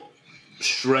NCAA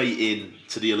straight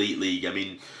into the Elite League. I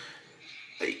mean,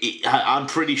 I'm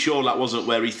pretty sure that wasn't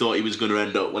where he thought he was going to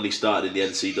end up when he started in the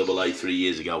NCAA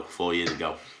 4 years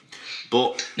ago.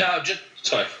 But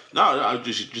sorry. No, I was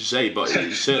just saying, but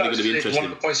it's certainly going to be interesting.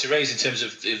 One of the points you raised in terms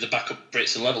of the backup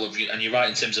Brits and level of, and you're right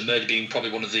in terms of Murdy being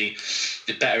probably one of the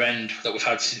better end that we've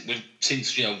had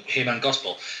since him and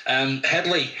Gospel.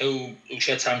 Headley, who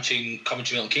shared time between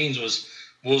Coventry and Milton Keynes,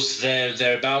 was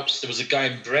thereabouts. There was a guy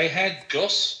in Braehead,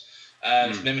 Gus.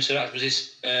 If memory serves, was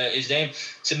his name.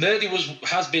 So Murdy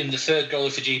has been the third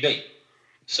goalie for GB.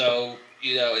 So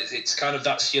it's kind of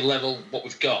that's your level what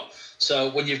we've got. So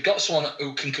when you've got someone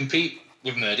who can compete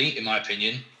with Murdy, in my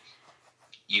opinion,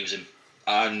 use him.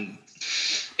 And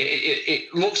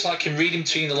it looks like in reading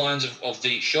between the lines of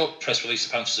the short press release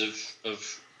the Panthers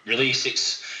of release,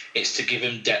 it's to give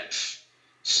him depth.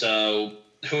 So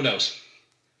who knows?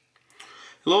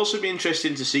 It'll also be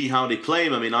interesting to see how they play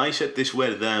him. I mean, I said this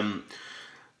with the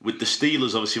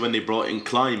Steelers, obviously, when they brought in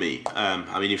Climby.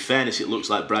 In fairness, it looks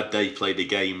like Brad Day played a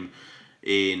game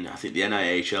in, I think, the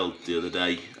NIHL the other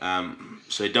day.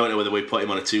 So I don't know whether we put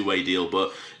him on a two-way deal,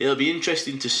 but it'll be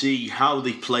interesting to see how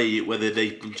they play it, whether they,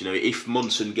 if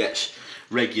Munson gets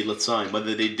regular time,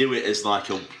 whether they do it as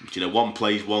one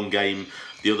plays one game,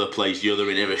 the other plays the other,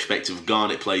 in irrespective of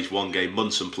Garnett plays one game,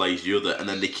 Munson plays the other, and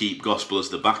then they keep Gospel as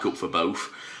the backup for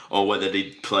both, or whether they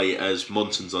play as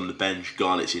Munson's on the bench,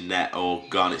 Garnett's in net, or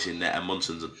Garnett's in net and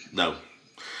Munson's... No.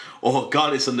 Or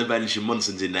Garnett's on the bench and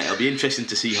Munson's in net. It'll be interesting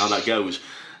to see how that goes.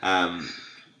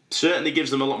 Certainly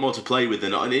gives them a lot more to play with.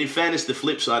 And in fairness, the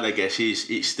flip side, I guess, is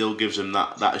it still gives them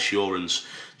that assurance.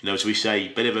 As we say,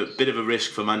 bit of a risk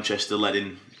for Manchester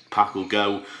letting Packle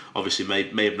go. Obviously,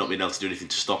 may have not been able to do anything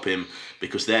to stop him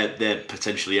because they're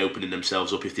potentially opening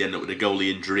themselves up if they end up with a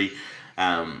goalie injury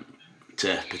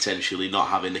to potentially not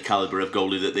having the calibre of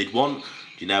goalie that they'd want.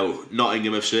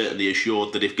 Nottingham have certainly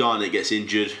assured that if Garnett gets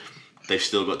injured, they've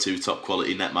still got two top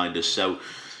quality netminders. So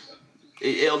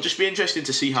it'll just be interesting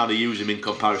to see how they use him in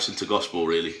comparison to Gospel,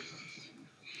 really.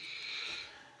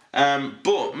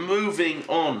 But moving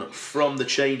on from the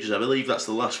changes, I believe that's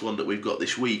the last one that we've got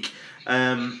this week.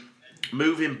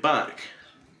 Moving back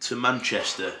to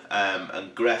Manchester,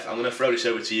 and Gref, I'm going to throw this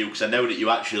over to you because I know that you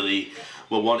actually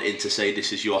were wanting to say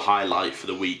this is your highlight for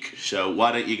the week. So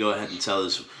why don't you go ahead and tell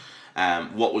us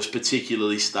what was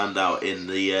particularly stand out in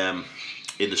the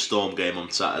Storm game on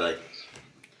Saturday?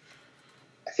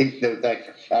 I think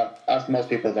that, as most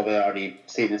people have probably already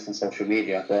seen this on social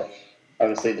media, but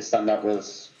obviously the standout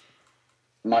was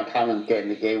Mike Hammond getting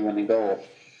the game-winning goal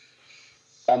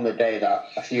on the day that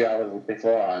a few hours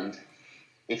beforehand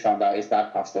he found out his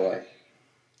dad passed away.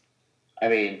 I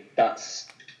mean, that's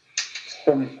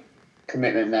some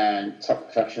commitment there and top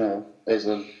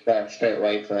professionalism there straight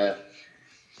away for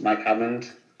Mike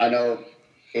Hammond. I know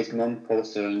his mum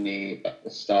posted on the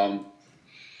Storm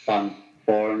fan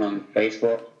forum on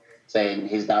Facebook saying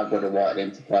his dad would have wanted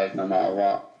him to play no matter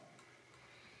what.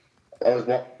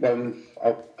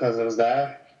 Because I was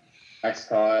there, I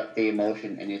saw the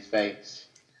emotion in his face.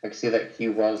 I could see that he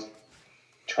was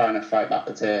trying to fight back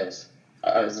the tears,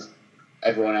 as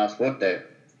everyone else would do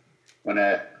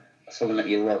when someone that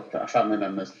you loved, a family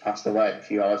member, has passed away a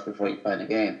few hours before you play the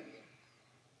game.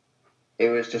 It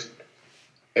was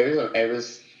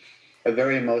a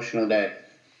very emotional day.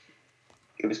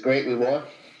 It was great we won.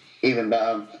 Even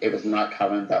better, it was Mike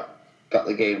Hammond that got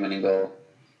the game-winning goal.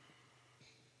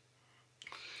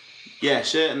 Yeah,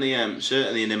 certainly an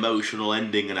emotional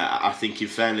ending, and I think, in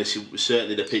fairness, it was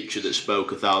certainly the picture that spoke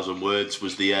 1,000 words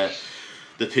was the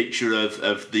picture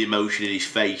of the emotion in his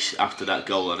face after that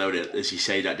goal. I know that, as you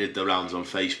say, that did the rounds on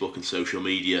Facebook and social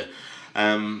media.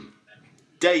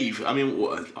 Dave, I mean,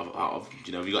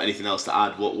 have you got anything else to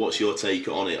add? What's your take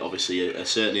on it? Obviously,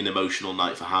 certainly an emotional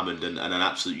night for Hammond and an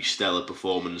absolutely stellar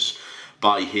performance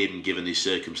by him, given his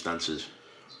circumstances.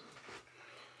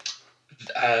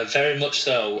 Very much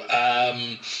so.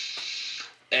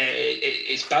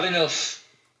 It's bad enough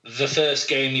the first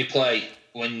game you play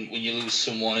when you lose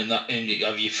someone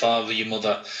of your father, your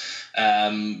mother,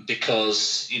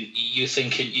 because you're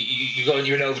thinking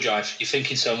you're in overdrive. You're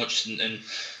thinking so much, and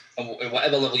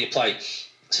whatever level you play.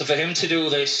 So for him to do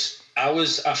this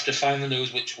hours after finding the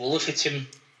news, which will have hit him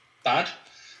bad.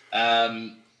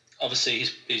 Obviously,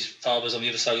 his father's on the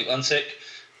other side of the Atlantic.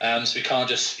 So we can't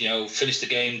just, finish the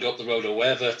game, go up the road or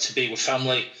wherever to be with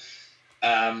family.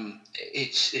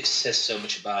 It says so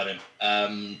much about him.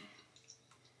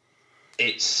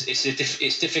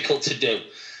 It's difficult to do.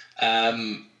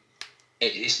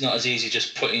 It's not as easy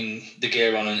just putting the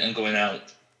gear on and going out.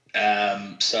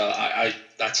 So I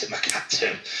tip my cap to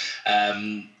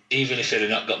him. Even if he'd have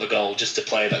not got the goal, just to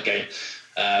play that game,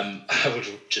 I would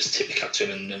just tip my cap to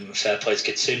him and fair play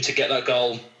to him to get that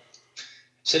goal.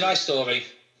 It's a nice story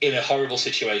in a horrible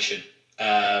situation.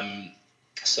 And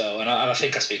I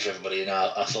think I speak for everybody in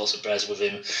our thoughts and prayers with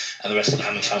him and the rest of the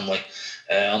Hammond family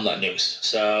on that news.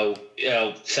 So,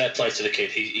 fair play to the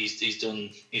kid. He's done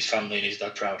his family and his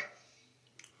dad proud.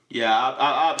 Yeah,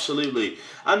 absolutely.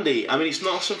 Andy, I mean, it's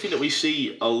not something that we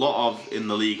see a lot of in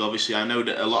the league. Obviously, I know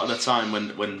that a lot of the time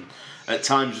when at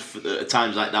times like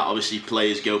that, obviously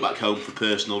players go back home for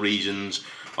personal reasons.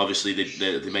 Obviously,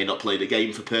 they may not play the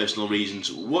game for personal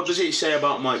reasons. What does it say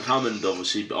about Mike Hammond?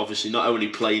 Obviously, not only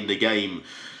playing the game,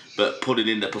 but putting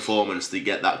in the performance to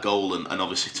get that goal and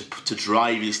obviously to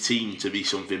drive his team to be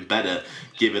something better,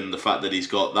 given the fact that he's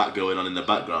got that going on in the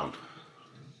background.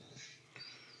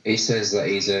 He says that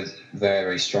he's a very,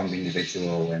 very strong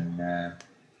individual, and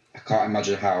I can't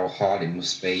imagine how hard it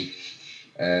must be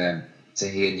to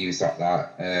hear news like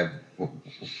that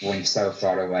when you're so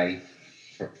far away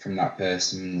from that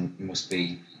person. It must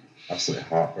be absolutely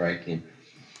heartbreaking.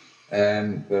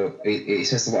 But it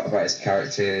says a lot about his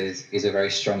character. He's a very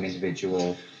strong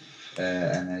individual,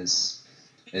 and as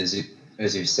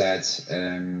you said,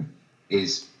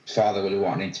 his father would have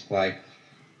wanted him to play,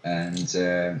 and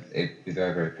he'd be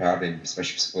very, very proud of him,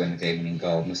 especially for scoring the game-winning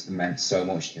goal. It must have meant so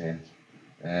much to him.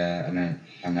 And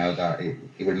I know that it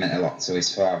would have meant a lot to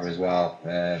his father as well.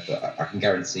 But I can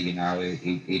guarantee you now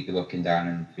he'd be looking down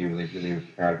and be really, really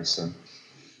proud of his son.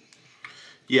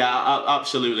 Yeah,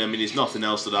 absolutely. I mean, there's nothing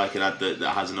else that I can add that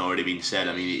hasn't already been said.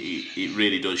 I mean, it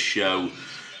really does show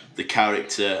the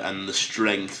character and the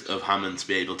strength of Hammond to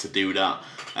be able to do that.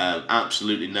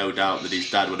 Absolutely no doubt that his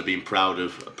dad would have been proud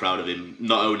of him,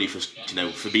 not only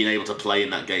for being able to play in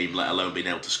that game, let alone being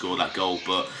able to score that goal.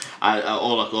 But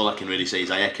all I can really say is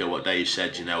I echo what Dave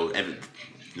said.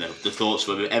 The thoughts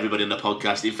for everybody in the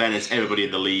podcast. In fairness, everybody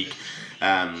in the league.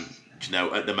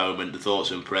 At the moment, the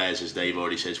thoughts and prayers, as Dave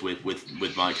already says, with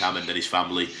Mike Hammond and his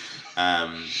family.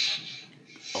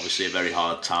 Obviously, a very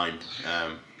hard time.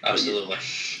 Absolutely.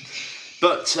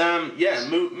 But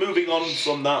moving on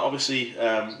from that, obviously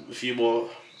a few more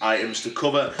items to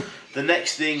cover. The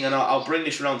next thing, and I'll bring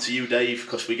this around to you, Dave,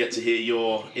 because we get to hear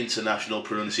your international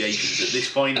pronunciations at this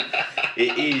point.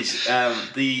 It is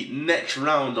the next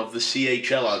round of the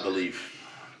CHL, I believe.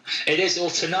 It is. Well,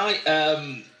 tonight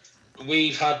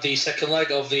we've had the second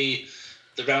leg of the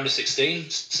round of 16,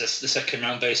 the second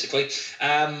round basically,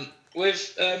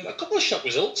 with a couple of shock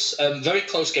results. Very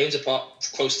close games,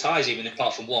 close ties even,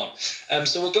 apart from one.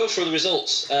 So we'll go through the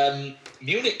results.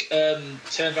 Munich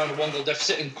turned around a 1-goal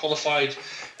deficit and qualified,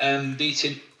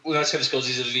 beating. Well, that's how the scores.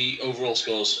 These are the overall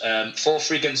scores.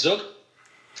 4-3 against Zug.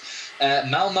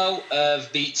 Malmo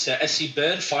beat SC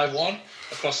Bern 5-1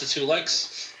 across the two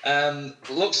legs.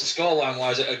 Looks scoreline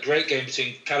wise a great game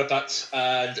between Karabat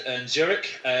and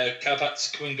Zurich.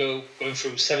 Karabat going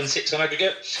through 7-6 on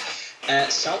aggregate.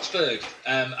 Salzburg,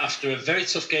 after a very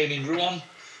tough game in Rouen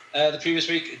the previous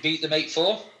week, beat them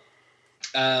 8-4.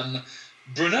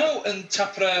 Brno and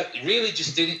Tappara really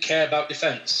just didn't care about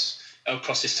defence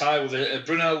across this tie, with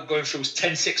Brno going through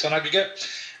 10-6 on aggregate.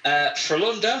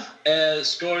 Frölunda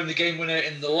scoring the game winner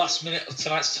in the last minute of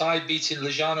tonight's tie, beating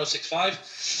Legnano 6-5.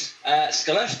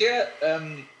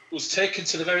 Skellefteå was taken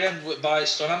to the very end by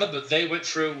Storhamar, but they went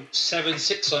through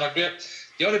 7-6 on aggregate.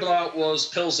 The only blowout was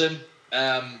Pilsen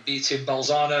beating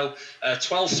Bolzano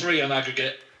 12-3 on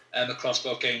aggregate across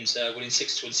both games, winning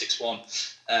 6-2 and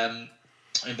 6-1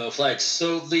 in both legs.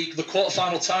 So the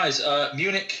quarter-final ties are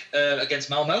Munich against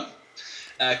Malmo,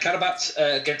 Karabat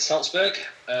against Salzburg,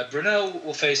 Brno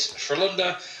will face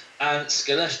Frölunda, and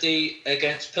Skellefteå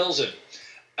against Pilsen.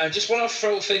 And just want to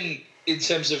throw a thing in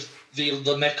terms of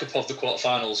the makeup of the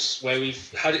quarterfinals, where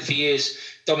we've had it for years,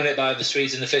 dominated by the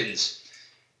Swedes and the Finns.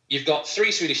 You've got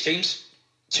 3 Swedish teams,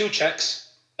 2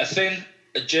 Czechs, a Finn,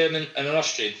 a German, and an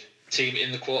Austrian team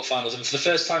in the quarterfinals. And for the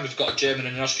first time, we've got a German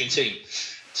and an Austrian team.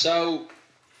 So,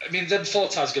 I mean, them 4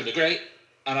 ties are going to be great.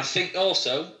 And I think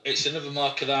also it's another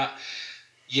marker that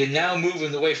you're now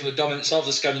moving away from the dominance of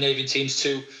the Scandinavian teams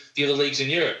to the other leagues in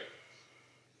Europe.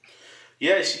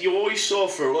 Yes, you always saw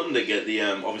Frölunda get the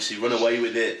obviously run away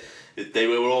with it. They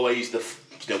were always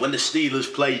when the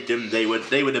Steelers played them, they were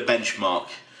the benchmark.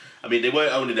 I mean, they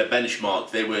weren't only the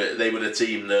benchmark; they were the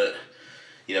team that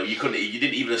you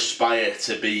didn't even aspire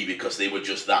to be, because they were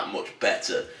just that much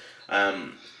better.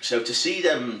 So to see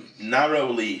them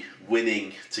narrowly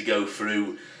winning to go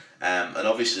through, and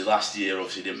obviously last year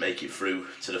didn't make it through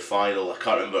to the final. I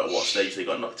can't remember at what stage they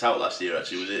got knocked out last year.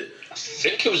 Actually, was it? I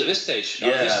think it was at this stage.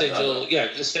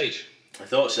 This stage. I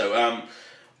thought so.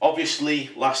 Obviously,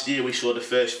 last year we saw the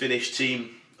first Finnish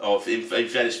team,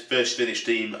 first Finnish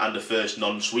team and the first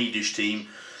non-Swedish team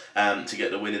to get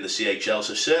the win in the CHL.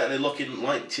 So certainly looking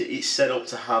like it's set up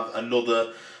to have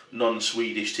another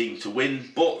non-Swedish team to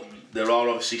win. But there are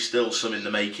obviously still some in the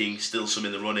making, still some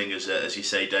in the running, as you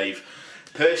say, Dave.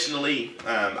 Personally,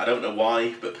 I don't know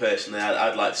why, but personally,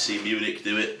 I'd like to see Munich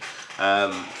do it.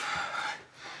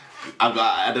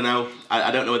 I don't know.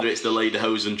 I don't know whether it's the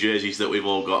lederhosen jerseys that we've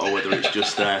all got, or whether it's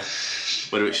just a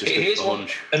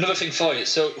hunch. Another thing for you.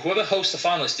 So whoever hosts the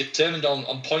final is determined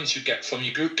on points you get from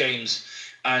your group games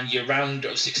and your round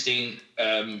of 16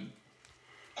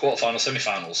 quarterfinals,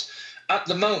 semi-finals. At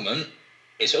the moment,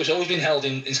 it's always been held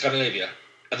in Scandinavia.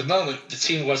 At the moment, the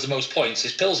team who has the most points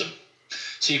is Pilsen.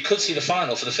 So you could see the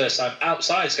final for the first time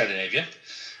outside Scandinavia,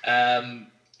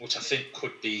 which I think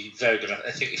could be very good.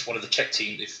 I think if one of the Czech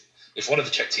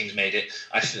teams made it,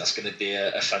 I think that's going to be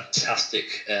a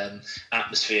fantastic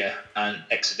atmosphere and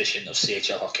exhibition of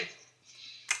CHL hockey.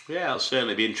 Yeah, it'll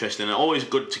certainly be interesting. Always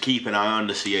good to keep an eye on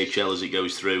the CHL as it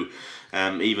goes through,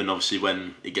 even obviously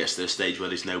when it gets to a stage where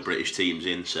there's no British teams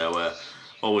in. So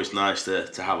always nice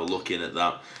to have a look in at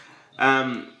that.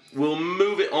 We'll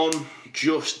move it on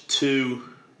just to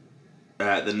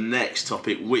the next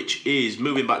topic, which is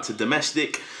moving back to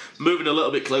domestic, moving a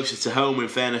little bit closer to home, in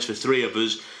fairness for 3 of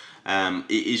us.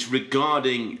 It is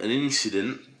regarding an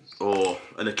incident, or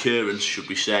an occurrence, should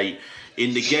we say,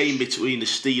 in the game between the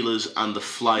Steelers and the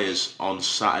Flyers on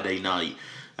Saturday night.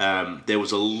 There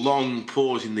was a long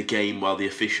pause in the game while the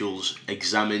officials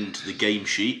examined the game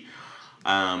sheet.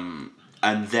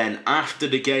 And then after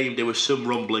the game, there were some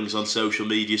rumblings on social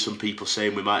media, some people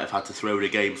saying we might have had to throw the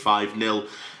game 5-0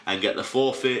 and get the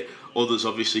forfeit. Others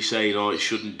obviously saying, it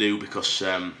shouldn't do because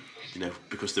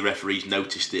the referees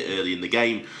noticed it early in the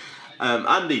game.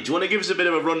 Andy, do you want to give us a bit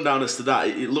of a rundown as to that?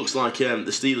 It looks like the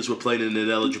Steelers were playing an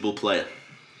ineligible player.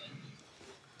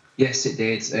 Yes, it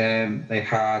did. They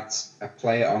had a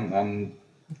player on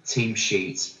team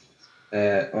sheet,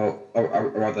 or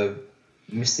rather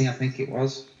missing, I think it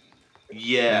was.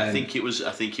 Yeah, I think it was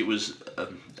a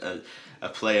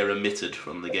player omitted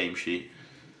from the game sheet.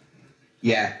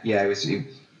 Yeah, it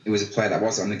was a player that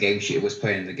wasn't on the game sheet. It was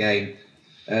playing the game,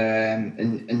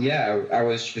 and yeah, I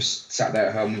was just sat there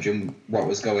at home wondering what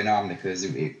was going on because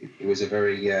it was a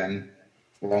very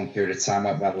long period of time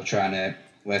while we were trying to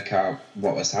work out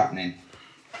what was happening.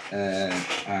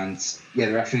 And yeah,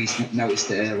 the referees noticed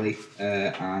it early,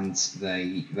 and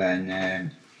they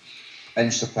then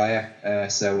benched the player.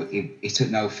 So he took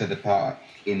no further part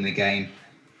in the game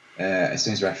as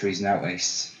soon as the referees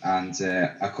noticed. And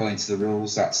according to the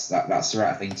rules, that's the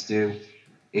right thing to do.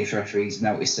 If referees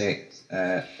notice it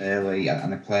early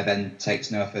and the player then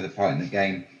takes no further part in the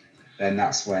game, then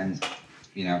that's when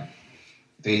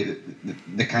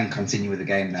they can continue with the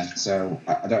game then. So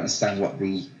I don't understand what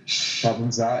the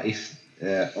problems are if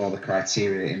all the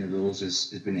criteria in the rules has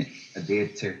been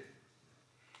adhered to.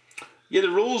 Yeah, the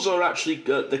rules are actually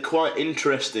they're quite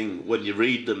interesting when you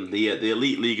read them. The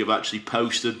Elite League have actually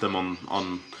posted them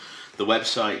on the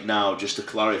website now just to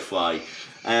clarify.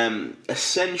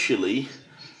 Essentially,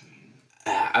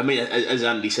 I mean, as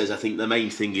Andy says, I think the main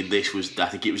thing in this was I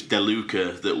think it was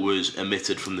DeLuca that was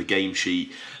omitted from the game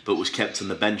sheet, but was kept on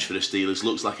the bench for the Steelers.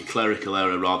 Looks like a clerical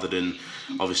error rather than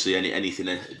obviously anything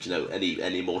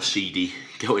any more seedy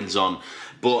goings on.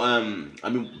 But I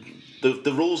mean,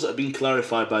 the rules that have been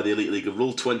clarified by the Elite League are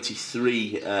Rule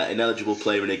 23: ineligible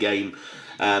player in a game.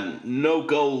 No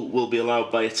goal will be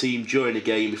allowed by a team during a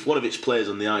game if one of its players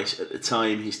on the ice at the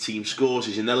time his team scores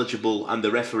is ineligible and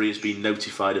the referee has been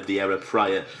notified of the error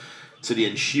prior to the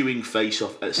ensuing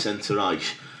face-off at centre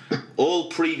ice. All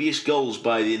previous goals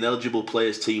by the ineligible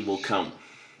player's team will count.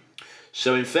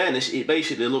 So in fairness, it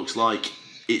basically looks like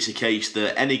it's a case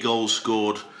that any goals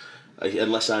scored,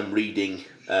 unless I'm reading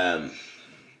from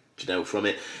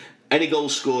it, any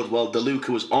goals scored while DeLuca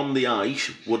was on the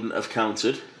ice wouldn't have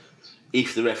counted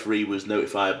if the referee was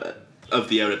notified of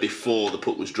the error before the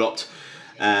puck was dropped.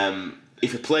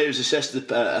 If a player is assessed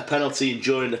a penalty and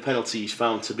during the penalty is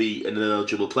found to be an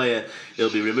ineligible player,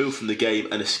 he'll be removed from the game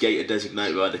and a skater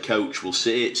designated by the coach will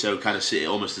sit it, so kind of sit it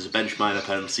almost as a bench minor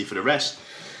penalty for the rest.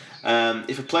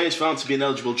 If a player is found to be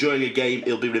ineligible during a game,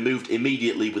 he'll be removed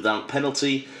immediately without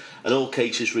penalty, and all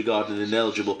cases regarding an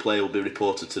ineligible player will be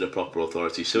reported to the proper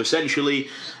authorities. So essentially,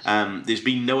 there's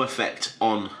been no effect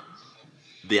on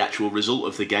the actual result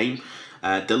of the game.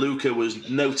 DeLuca was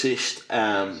noticed.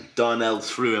 Darnell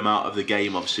threw him out of the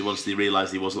game, obviously, once they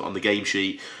realised he wasn't on the game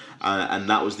sheet, and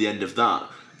that was the end of that.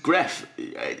 Greff,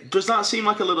 does that seem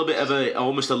like a little bit of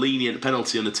almost a lenient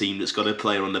penalty on a team that's got a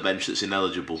player on the bench that's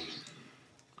ineligible?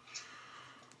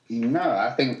 No,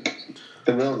 I think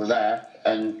the rules are there,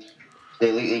 and the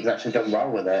Elite League's actually done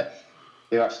well with it.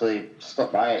 They've actually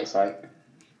stuck by it. It's like,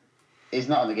 he's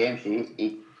not on the game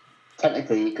sheet.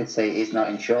 Technically, you could say he's not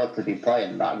insured to be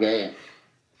playing that game.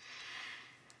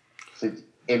 So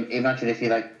imagine if he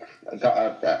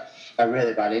got a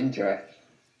really bad injury,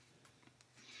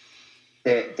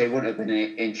 they wouldn't have been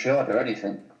insured or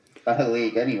anything by the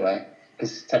league anyway,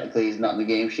 because technically he's not on the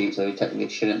game sheet, so he technically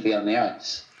shouldn't be on the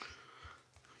ice.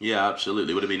 Yeah,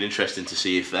 absolutely. It would have been interesting to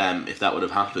see if that would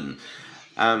have happened.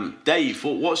 Dave,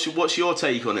 what's your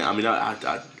take on it? I mean,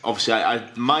 I obviously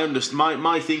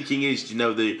my thinking is,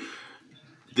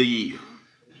 the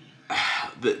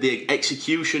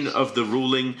execution of the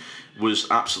ruling was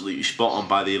absolutely spot on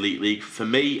by the Elite League. For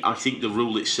me, I think the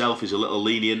rule itself is a little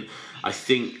lenient. I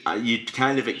think you'd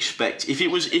kind of expect if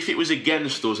it was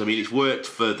against us. I mean, it's worked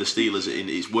for the Steelers.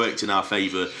 It's worked in our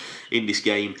favour in this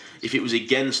game. If it was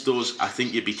against us, I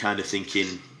think you'd be kind of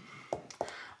thinking,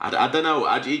 I don't know.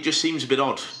 It just seems a bit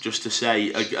odd just to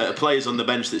say a player's on the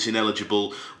bench that's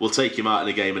ineligible, we'll take him out of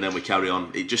the game and then we carry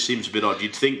on. It just seems a bit odd.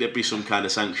 You'd think there'd be some kind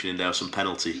of sanction in there, some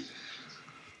penalty.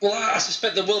 Well, I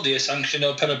suspect there will be a sanction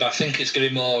or penalty, but I think it's going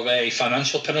to be more of a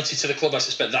financial penalty to the club. I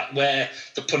suspect that where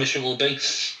the punishment will be.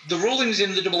 The ruling's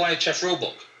in the IIHF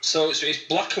rulebook, so it's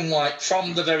black and white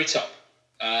from the very top.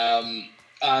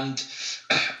 And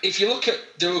if you look at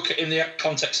DeLuca in the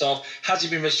context of, has he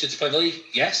been registered to play the league?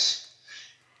 Yes.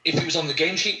 If he was on the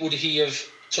game sheet, would he have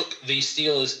took the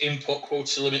Steelers' input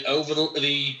quota limit over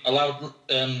the allowed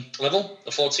level,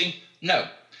 the 14? No.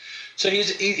 So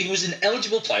he was an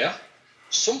eligible player.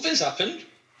 Something's happened.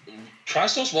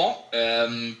 Christ knows what.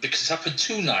 Because it's happened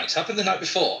 2 nights. It happened the night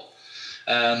before.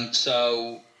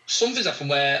 So something's happened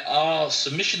where our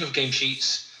submission of game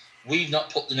sheets, we've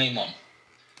not put the name on.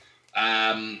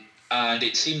 And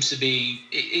it seems to be...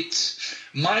 It's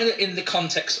minor in the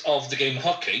context of the game of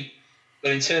hockey,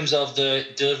 but in terms of the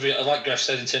delivery, like Greff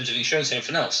said, in terms of insurance and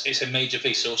everything else, it's a major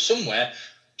piece. So somewhere,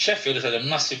 Sheffield has had a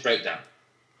massive breakdown.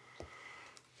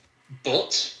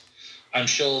 But I'm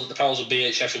sure that the powers of be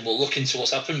at Sheffield will look into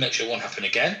what's happened, make sure it won't happen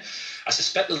again. I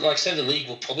suspect that, like I said, the league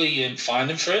will probably fine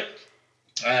them for it.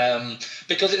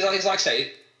 Because it's like I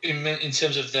say, in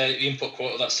terms of the input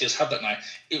quota that Steelers had that night,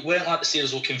 it weren't like the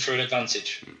Steelers looking for an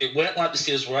advantage. It weren't like the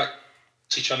Steelers were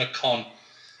actually trying to con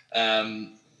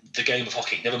the game of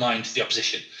hockey, never mind the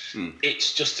opposition.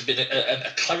 It's just been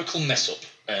a clerical mess up,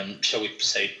 shall we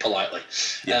say politely.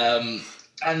 Yeah.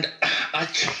 And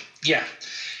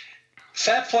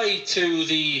fair play to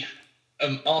the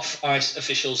off-ice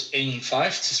officials in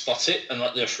Fife to spot it and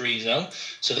let the referees know.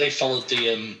 So they followed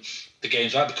the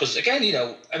games right, because again, you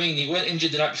weren't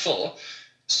injured the night before.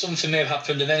 Something may have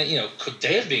happened, and then could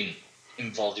they have been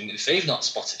involved in it if they've not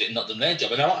spotted it and not done their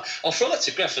job? And I'll throw that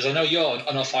to Griff, as I know you're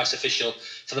an off-ice official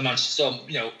for the Manchester Storm.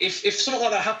 If something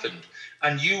like that happened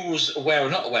and you was aware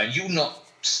or not aware, and you not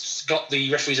got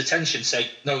the referee's attention, say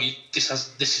no, this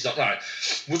is not right,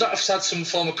 would that have had some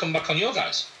form of comeback on your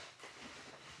guys?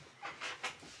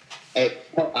 I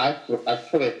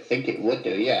probably think it would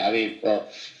do, yeah.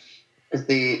 Because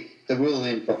the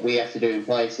ruling that we have to do in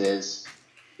place is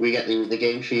we get the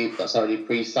game sheet that's already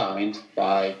pre-signed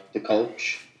by the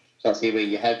coach. So that's either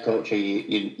your head coach or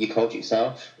you coach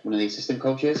yourself, one of the assistant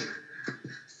coaches.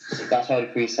 That's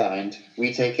already pre-signed.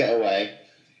 We take it away,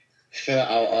 fill it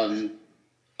out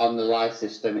on the live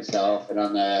system itself and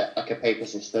on a paper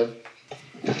system.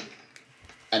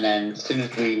 And then as soon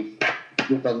as we've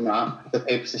done that,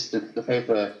 the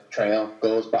paper trail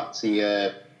goes back to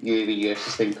your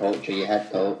assistant coach or your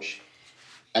head coach,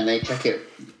 and they check it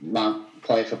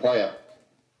player for player,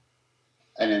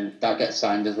 and then that gets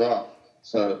signed as well.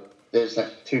 So there's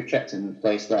like 2 checks in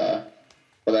place there.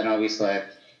 But then obviously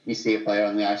you see a player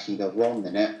on the ice and you go, 1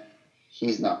 minute,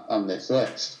 he's not on this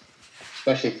list,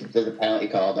 especially if there's a penalty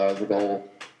card or the goal.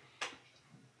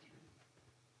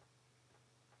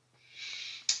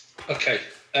 Okay.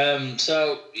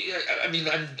 So, yeah,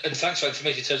 and thanks for that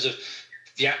information in terms of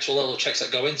the actual level of checks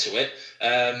that go into it.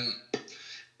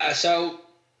 So,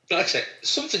 like I said,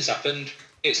 something's happened.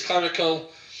 It's clerical.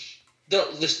 The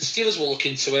Steelers will look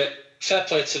into it. Fair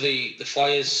play to the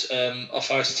Flyers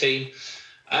off-ice team.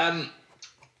 But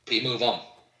you move on.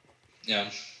 Yeah,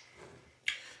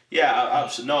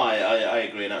 absolutely. No, I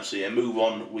agree, and absolutely. And move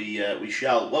on, we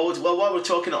shall. Well, while we're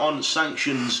talking on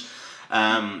sanctions,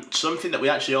 something that we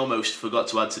actually almost forgot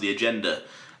to add to the agenda.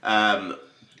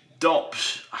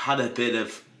 Dops had a bit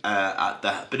of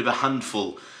a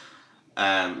handful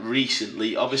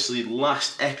recently. Obviously,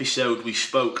 last episode we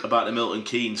spoke about the Milton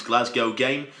Keynes Glasgow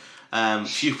game.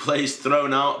 Few players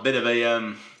thrown out, bit of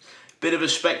a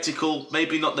spectacle.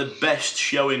 Maybe not the best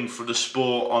showing for the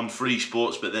sport on Free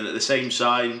Sports, but then at the same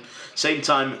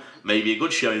time, maybe a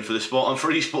good showing for the sport on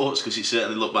Free Sports, because it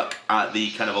certainly looked back at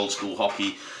the kind of old school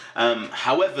hockey.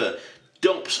 However,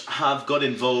 Dops have got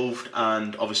involved,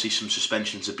 and obviously some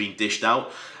suspensions have been dished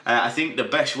out. I think the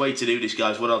best way to do this,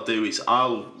 guys, what I'll do is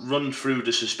I'll run through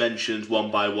the suspensions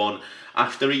one by one.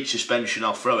 After each suspension,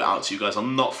 I'll throw it out to you guys. I'll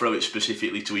not throw it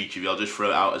specifically to each of you. I'll just throw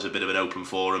it out as a bit of an open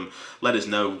forum. Let us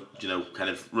know, kind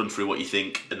of run through what you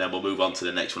think, and then we'll move on to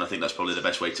the next one. I think that's probably the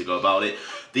best way to go about it.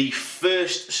 The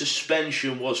first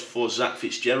suspension was for Zach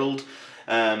Fitzgerald.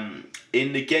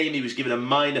 In the game, he was given a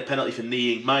minor penalty for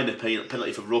kneeing, minor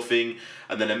penalty for roughing,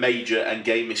 and then a major and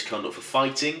game misconduct for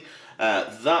fighting.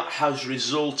 That has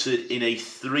resulted in a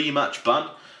 3-match ban.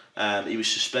 He was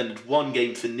suspended 1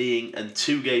 game for kneeing and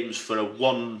 2 games for a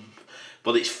 1.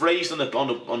 But it's phrased on the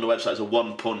website as a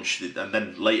 1 punch, and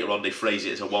then later on they phrase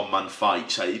it as a 1-man fight.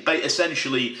 So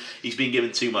essentially, he's been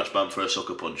given 2-match ban for a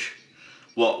sucker punch.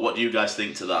 What do you guys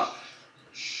think to that?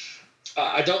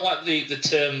 I don't like the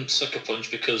term sucker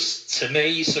punch, because to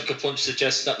me, sucker punch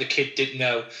suggests that the kid didn't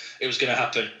know it was going to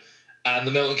happen, and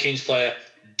the Milton Keynes player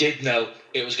did know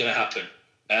it was going to happen.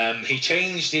 He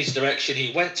changed his direction.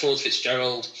 He went towards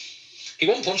Fitzgerald. He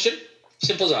won't punch him.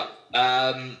 Simple as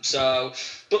that.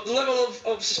 But the level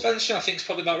of suspension, I think, is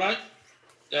probably about right.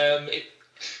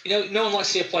 No one likes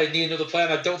to see a player knee another player,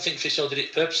 and I don't think Fitzgerald did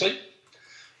it purposely.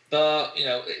 But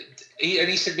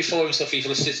he said before and stuff, he's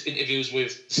listened to interviews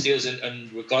with Steelers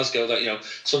and with Glasgow, that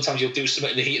sometimes you'll do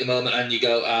something in the heat of the moment and you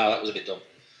go, that was a bit dumb.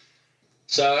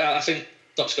 So I think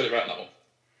Doc's got it right on that one.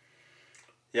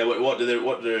 Yeah, what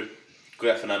do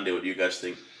Griff and Andy, what do you guys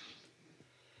think?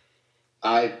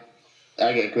 I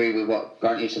agree with what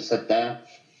Grant just said there.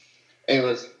 It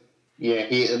was,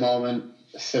 heat of the moment,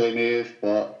 a silly move,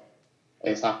 but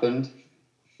it's happened.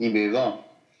 You move on.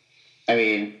 I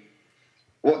mean,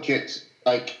 what do you,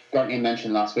 like Grant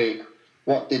mentioned last week,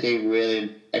 what did he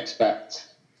really expect?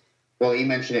 Well, he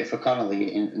mentioned it for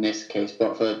Connolly in this case,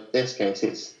 but for this case,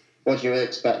 it's what do you really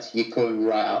expect? You're coming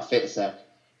right out Fitzer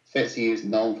Fitzy is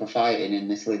known for fighting in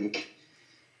this league,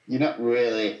 you're not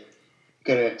really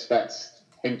going to expect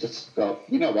him to go,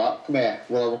 you know what, come here,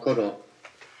 we'll have a cuddle.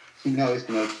 You know he's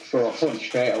going to throw a punch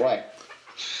straight away.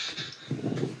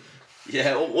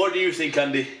 Yeah, what do you think,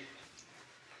 Andy?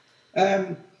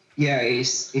 Yeah,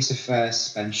 it's a fair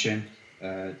suspension.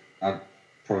 I'd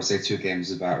probably say 2 games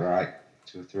is about right,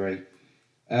 2 or 3.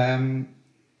 But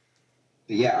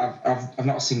yeah, I've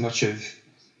not seen much of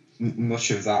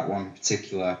that one in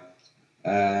particular.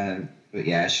 But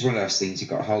yeah, it's just one of those things you've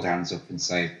got to hold hands up and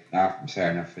say,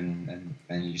 fair enough, and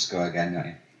you just go again, don't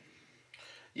you?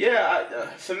 Yeah,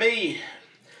 for me,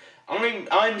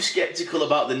 I'm sceptical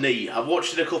about the knee. I've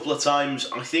watched it a couple of times.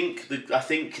 I think the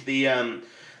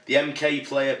MK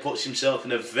player puts himself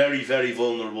in a very, very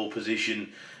vulnerable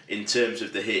position in terms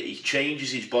of the hit. He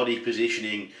changes his body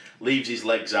positioning, leaves his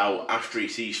legs out after he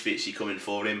sees Fitzy coming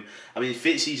for him. I mean,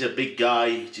 Fitzy's a big guy.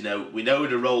 You know, we know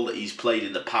the role that he's played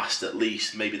in the past. At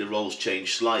least maybe the role's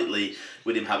changed slightly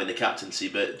with him having the captaincy.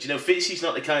 But you know, Fitzy's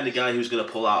not the kind of guy who's going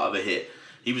to pull out of a hit.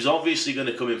 He was obviously going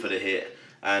to come in for the hit,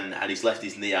 and he's left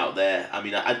his knee out there. I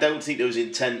mean, I don't think there was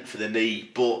intent for the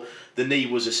knee, but the knee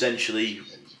was essentially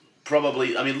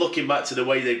probably. I mean, looking back to the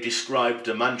way they've described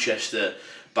the Manchester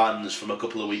bans from a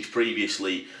couple of weeks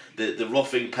previously, the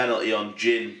roughing penalty on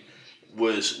Jin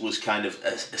was kind of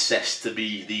assessed to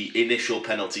be the initial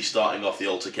penalty starting off the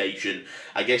altercation.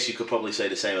 I guess you could probably say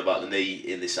the same about the knee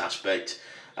in this aspect.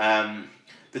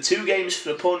 The 2 games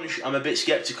for Punch, I'm a bit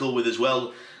sceptical with as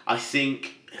well. I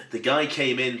think the guy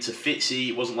came in to Fitzy.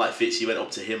 It wasn't like Fitzy went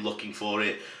up to him looking for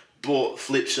it. But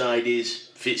flip side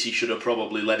is, Fitzy should have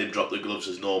probably let him drop the gloves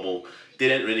as normal.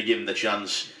 Didn't really give him the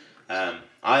chance.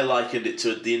 I likened it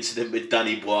to the incident with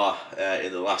Danny Bois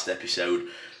in the last episode.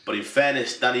 But in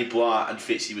fairness, Danny Bois and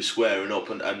Fitzy were squaring up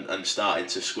and starting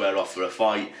to square off for a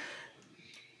fight.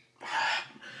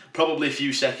 Probably a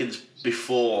few seconds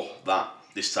before that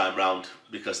this time round,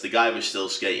 because the guy was still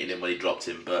skating him when he dropped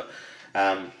him. But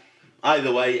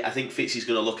either way, I think Fitzy's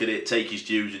going to look at it, take his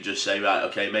dues and just say, right,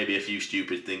 okay, maybe a few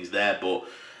stupid things there. But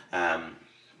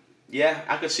yeah,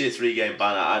 I could see a 3-game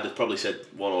ban. I'd have probably said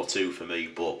 1 or 2 for me,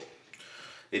 but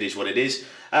it is what it is.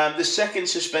 The second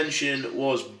suspension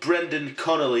was Brendan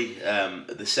Connolly,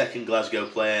 the second Glasgow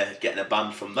player, getting a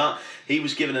ban from that. He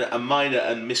was given a minor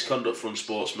and misconduct for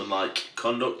unsportsmanlike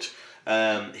conduct.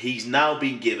 He's now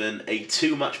been given a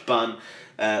 2-match ban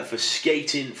for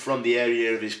skating from the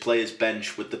area of his player's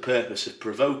bench with the purpose of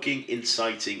provoking,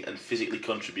 inciting and physically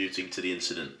contributing to the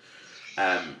incident.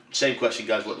 Same question,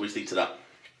 guys. What do we think to that?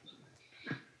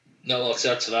 No lot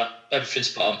to add to that.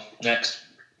 Everything's spot on. Next.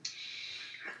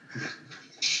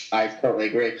 I totally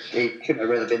agree. He shouldn't have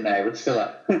really been there. He was still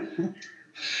at. And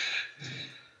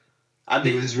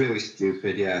it was really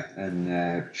stupid, yeah. And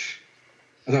I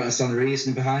don't understand the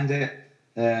reason behind it.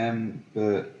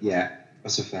 But yeah,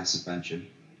 that's a fair suspension.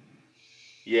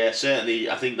 Yeah, certainly.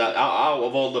 I think that out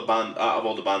of all the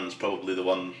bands, probably the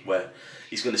one where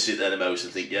he's going to sit there the most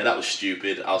and think, yeah, that was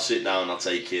stupid. I'll sit down, I'll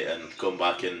take it, and come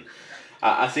back. And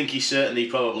I think he certainly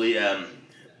probably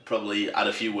had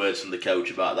a few words from the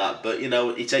coach about that. But you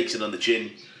know, he takes it on the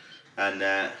chin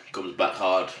and comes back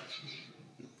hard.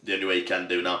 The only way he can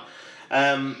do now.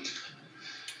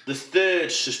 The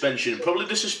third suspension, probably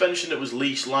the suspension that was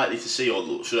least likely to see,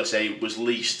 or should I say, was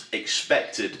least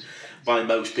expected by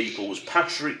most people, was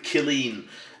Patrick Killeen,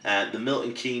 the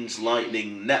Milton Keynes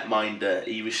Lightning netminder.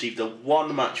 He received a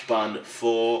 1-match ban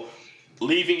for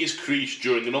leaving his crease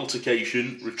during an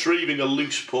altercation, retrieving a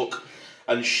loose puck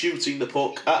and shooting the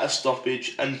puck at a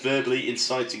stoppage and verbally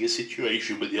inciting a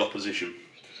situation with the opposition.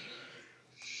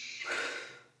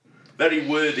 Very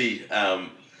wordy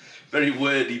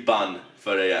ban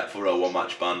for a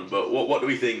 1-match ban. But what do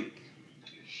we think?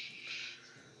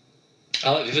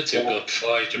 I'll let the other 2 go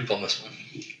before I jump on this one.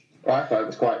 Well, I thought it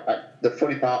was quite. The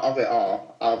funny part of it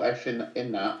all, out of everything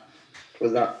in that,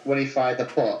 was that when he fired the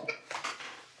puck,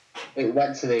 it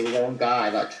went to the one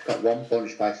guy that just got 1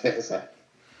 punch by Fitzy.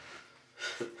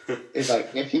 It's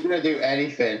like, if you're going to do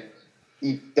anything,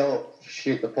 you don't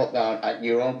shoot the puck down at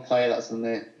your own player that's on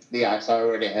the ice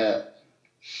already hurt.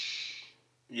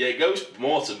 Yeah, it goes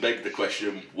more to beg the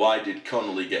question, why did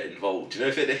Connolly get involved? You know,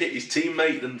 if it had hit his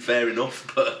teammate, then fair enough,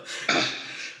 but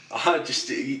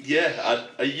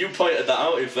you pointed that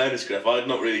out in fairness, Griff. I'd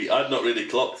not really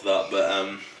clocked that,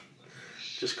 but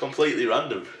just completely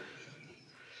random.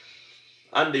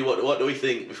 Andy, what do we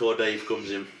think before Dave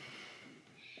comes in?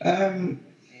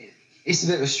 It's a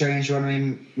bit of a strange one. I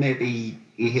mean, maybe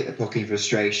he hit the puck in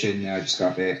frustration. I just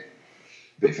got a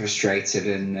bit frustrated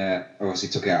and obviously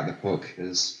took it out of the puck,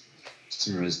 as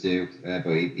some of us do. But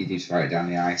he did fight it down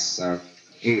the ice. So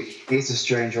it's a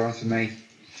strange one for me.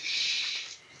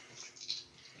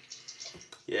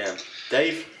 Yeah.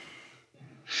 Dave?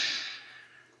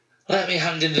 Let me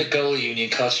hand in the goal union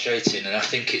card straight in, and I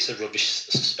think it's a rubbish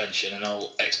suspension, and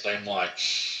I'll explain why.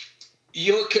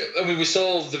 You look at, we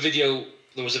saw the video,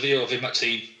 there was a video of him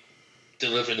actually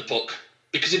delivering the puck,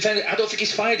 because in fact, I don't think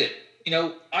he's fired it.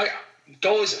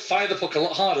 Goalies fire the puck a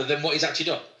lot harder than what he's actually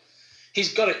done.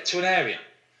 He's got it to an area.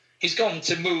 He's gone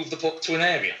to move the puck to an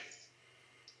area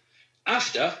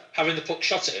after having the puck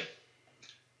shot at him.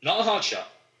 Not a hard shot,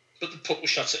 but the puck was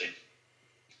shot at him.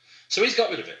 So he's got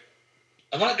rid of it.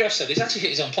 And like Greg said, he's actually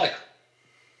hit his own player.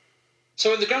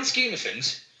 So in the grand scheme of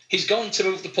things, he's gone to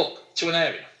move the puck to an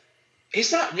area.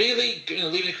 Is that really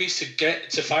leaving the crease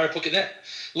to fire a puck in net?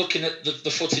 Looking at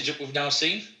the footage that we've now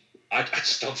seen, I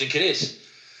just don't think it is.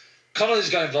 Connolly's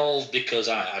got involved because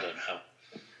I don't know.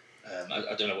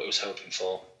 I don't know what he was hoping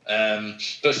for.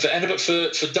 But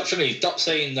for me, Dot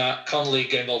saying that Connolly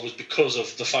got involved was because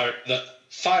of the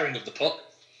firing of the puck,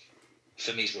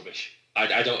 for me is rubbish.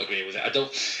 I don't agree with it.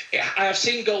 I have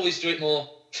seen goalies do it more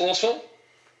forceful,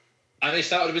 and if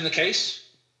that would have been the case,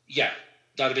 yeah,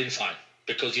 that would have been fine,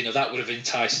 because that would have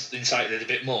incited it a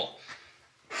bit more.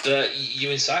 But you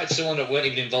incited someone that weren't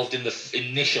even involved in the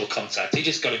initial contact. He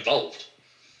just got involved.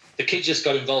 The kid just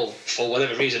got involved for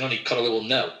whatever reason. Only Connolly will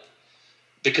know,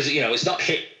 because it's not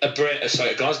hit a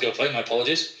Glasgow player. My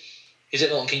apologies. Is it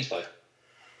Milton Keynes player?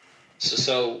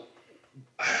 So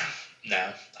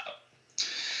no.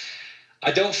 I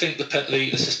don't think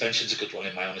the suspension's a good one,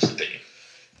 in my honest opinion.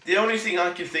 The only thing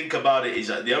I can think about it is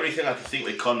that the only thing I can think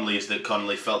with Connolly is that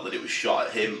Connolly felt that it was shot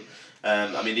at him.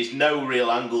 There's no real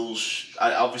angles.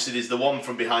 Obviously, there's the one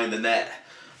from behind the net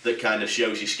that kind of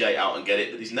shows you skate out and get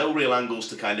it, but there's no real angles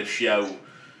to kind of show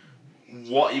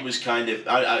what he was kind of...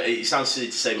 it sounds silly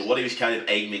to say, but what he was kind of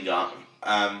aiming at.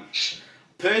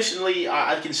 Personally,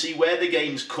 I can see where the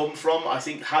game's come from. I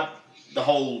think had the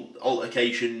whole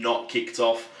altercation not kicked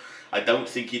off, I don't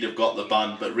think he'd have got the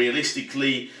ban. But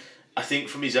realistically, I think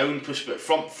from his own perspective,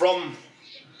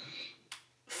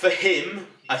 for him,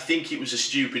 I think it was a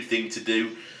stupid thing to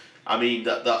do.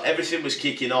 That everything was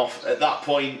kicking off. At that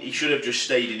point, he should have just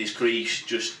stayed in his crease.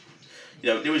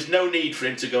 There was no need for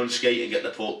him to go and skate and get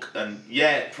the puck. And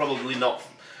yeah, probably not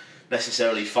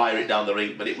necessarily fire it down the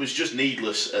rink, but it was just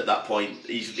needless at that point.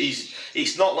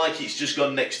 It's not like he's just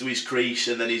gone next to his crease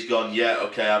and then he's gone, yeah,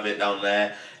 okay, have it down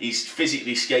there. He's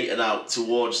physically skating out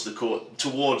towards the court,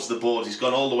 towards the boards. He's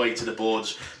gone all the way to the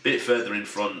boards, a bit further in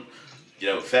front.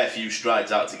 Fair few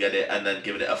strides out to get it and then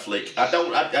giving it a flick. I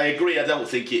agree. I don't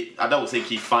think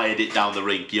he fired it down the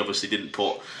rink. He obviously didn't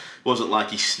wasn't like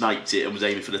he sniped it and was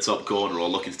aiming for the top corner or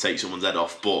looking to take someone's head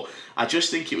off. But I just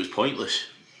think it was pointless.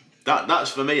 That's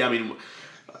for me. I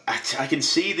can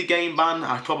see the game ban.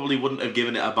 I probably wouldn't have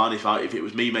given it a ban if it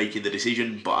was me making the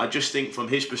decision. But I just think from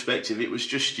his perspective, it was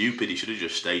just stupid. He should have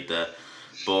just stayed there.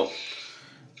 But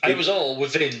it was all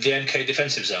within the MK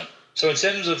defensive zone. So in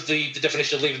terms of the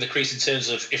definition of leaving the crease, in terms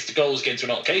of if the goal was getting to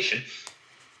an altercation,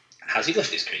 has he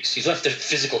left his crease? He's left the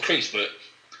physical crease, but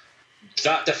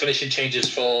that definition changes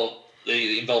for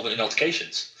the involvement in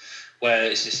altercations,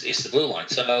 where it's the blue line.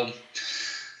 So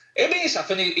it's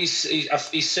happened.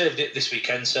 He's served it this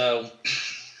weekend, so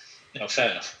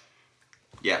fair enough.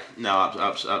 Yeah,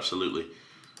 no, absolutely.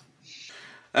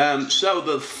 So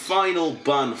the final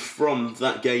ban from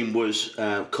that game was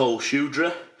Cole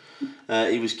Shudra.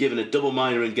 He was given a double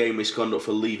minor and game misconduct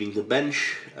for leaving the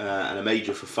bench and a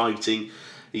major for fighting.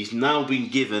 He's now been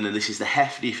given, and this is the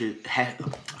heftiest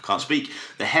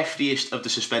of the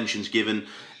suspensions given,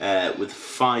 with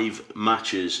 5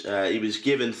 matches. He was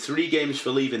given 3 games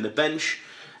for leaving the bench,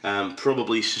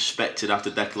 probably suspected after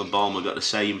Declan Balmer got the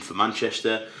same for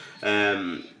Manchester.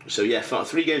 3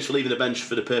 games for leaving the bench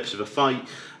for the purpose of a fight,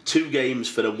 2 games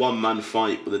for the one-man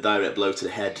fight with a direct blow to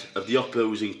the head of the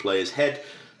opposing player's head.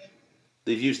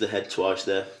 They've used the head twice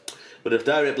there. But a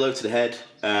direct blow to the head,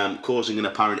 causing an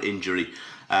apparent injury.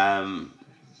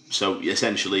 So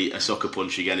essentially, a sucker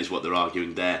punch again is what they're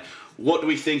arguing there. What do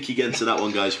we think against that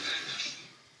one, guys?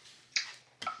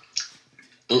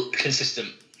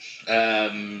 Consistent.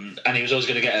 And he was always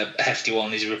going to get a hefty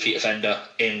one. He's a repeat offender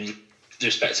in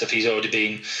respect of he's already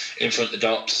been in front of the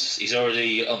Dops. He's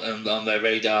already on their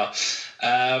radar.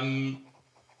 I'll be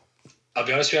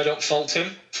honest with you, I don't fault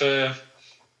him for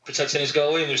protecting his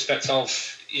goalie in respect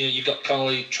of you've got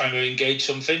Connolly trying to engage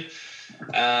something.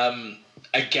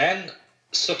 Again,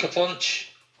 sucker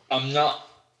punch, I'm not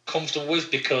comfortable with,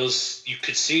 because you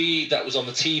could see that was on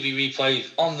the TV replay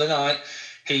on the night.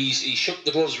 He shook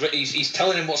the gloves. He's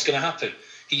telling him what's going to happen.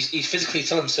 He's physically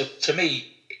telling him. So to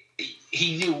me,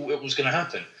 he knew it was going to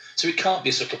happen. So it can't be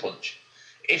a sucker punch.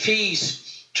 If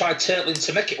he's tried turtling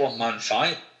to make it one-man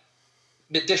fight,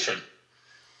 a bit different.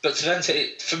 But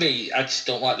for me, I just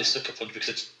don't like this sucker punch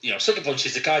because sucker punch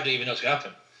is the guy who don't even know what's going to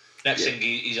happen. Next thing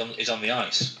he's on the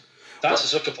ice. That's a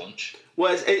sucker punch.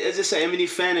 Well, as I say, I mean, in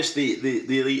fairness,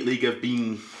 the Elite League have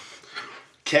been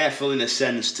careful in a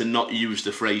sense to not use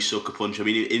the phrase sucker punch. I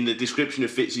mean, in the description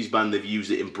of Fitzy's band, they've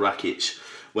used it in brackets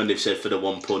when they've said for the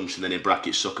one punch and then in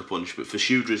brackets sucker punch. But for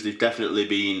Shudras, they've definitely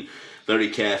been very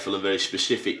careful and very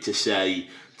specific to say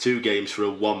 2 games for a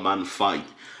one-man fight,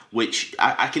 which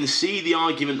I can see the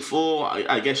argument for.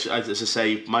 I guess, as I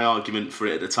say, my argument for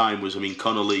it at the time was, I mean,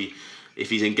 Connolly, if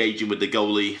he's engaging with the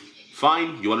goalie,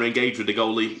 fine. You want to engage with the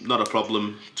goalie, not a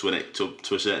problem to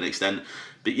a certain extent.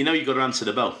 But you've got to answer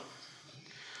the bell.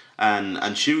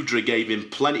 And Shudra gave him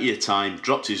plenty of time,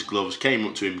 dropped his gloves, came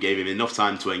up to him, gave him enough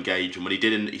time to engage. And when he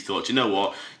didn't, he thought, you know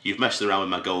what? You've messed around with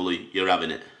my goalie. You're having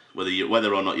it,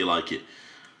 whether or not you like it.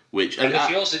 Which and if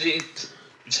you also didn't,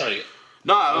 sorry.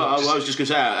 No, I was just going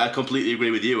to say I completely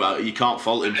agree with you. You can't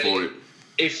fault him for it.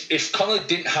 If Connolly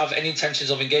didn't have any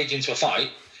intentions of engaging into a fight,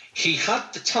 he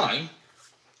had the time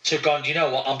to have gone, you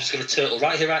know what? I'm just going to turtle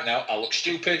right here, right now. I'll look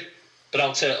stupid, but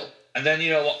I'll turtle. And then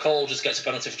you know what? Cole just gets a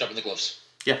penalty for dropping the gloves.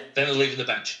 Yeah. Then he'll leave the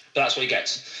bench. But that's what he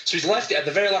gets. So he's left it at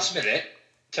the very last minute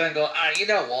to then go, you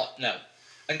know what? No.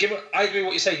 And I agree with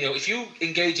what you're saying. If you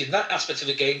engage in that aspect of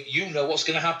the game, you know what's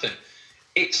going to happen.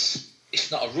 It's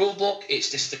not a rule book.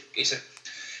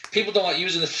 People don't like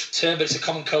using the term, but it's a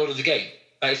common code of the game.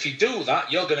 If you do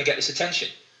that, you're going to get this attention.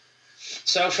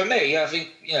 So for me, I think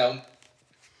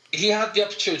he had the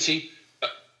opportunity.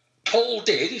 Cole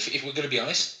did, if we're going to be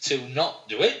honest, to not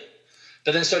do it.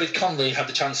 But then so did Connolly, had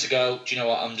the chance to go, do you know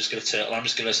what, I'm just going to turtle. I'm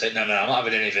just going to say, no, I'm not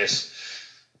having any of this.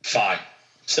 Fine.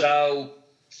 So,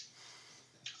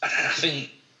 I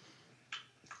think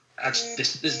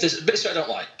there's a bit of stuff I don't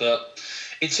like. But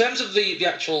in terms of the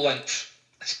actual length,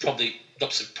 it's probably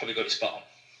got it spot on.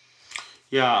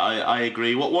 Yeah, I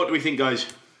agree. What do we think, guys?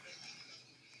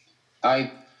 I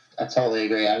totally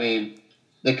agree. I mean,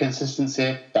 the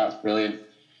consistency, that's brilliant.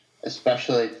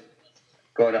 Especially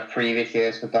going off previous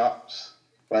years for Dops,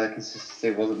 where the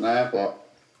consistency wasn't there, but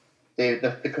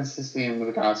the consistency in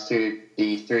regards to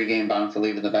the 3-game ban for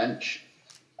leaving the bench,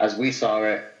 as we saw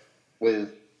it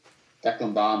with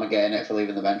Declan Barmer getting it for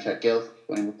leaving the bench at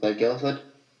when we played Guildford,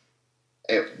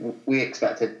 we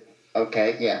expected,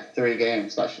 3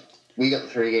 games. We got the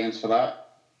 3 games for that.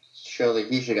 Surely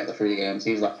he should get the 3 games.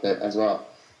 He's left it as well.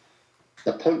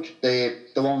 The punch, the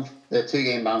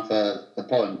 2-game ban for the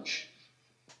punch.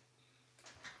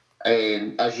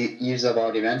 As you have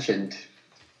already mentioned,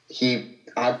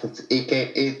 I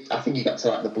think he got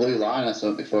to the blue line or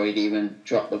something before he'd even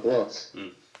dropped the gloves.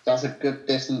 That's a good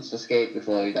distance to skate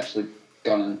before he'd actually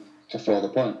gone to throw the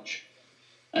punch.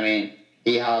 I mean,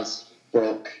 he has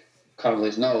broke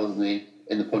Connolly's nose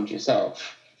in the punch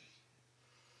itself.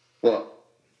 But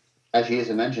as you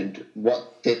mentioned,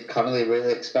 what did Connolly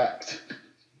really expect?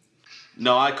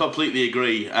 No, I completely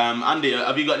agree. Andy,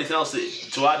 have you got anything else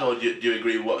to add, or do you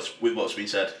agree with what's been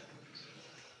said?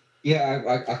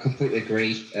 Yeah, I completely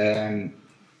agree.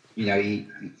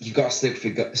 You got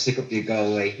to stick up your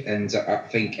goalie, and I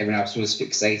think everyone else was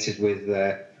fixated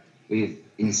with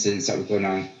incidents that were going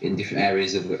on in different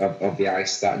areas of the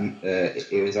ice. That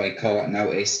it was like Cole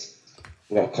noticed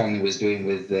what Connolly was doing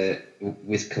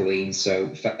with Colleen, so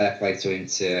fair play to him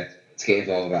to get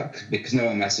involved with that, because no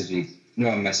one messes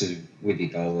with your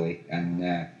goalie, and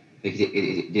I think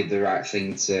he did the right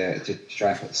thing to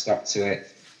try and put a stop to it,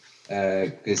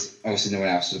 because obviously no one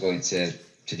else was going to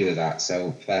do that,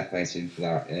 so fair play to him for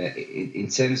that. In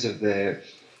terms of the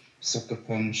sucker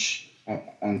punch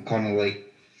on Connolly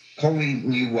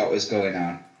knew what was going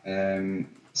on,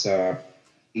 so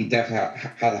he definitely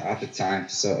had the time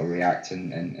to sort of react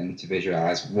and to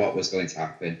visualise what was going to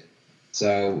happen.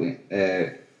 So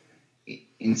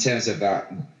in terms of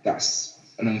that, that's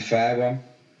an unfair one,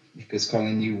 because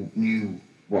Colin knew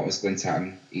what was going to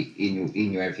happen. He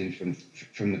knew everything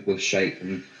from the glove shape,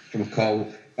 from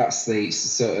Cole. That's the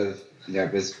sort of,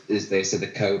 as they said, the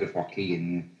code of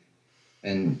hockey,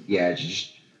 and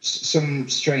just some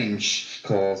strange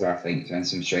calls, I think, and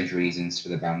some strange reasons for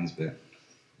the bans, but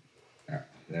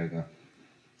there we go.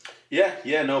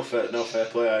 Yeah, no fair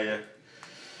play.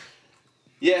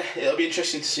 It'll be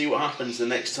interesting to see what happens the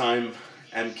next time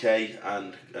MK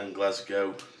and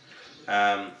Glasgow,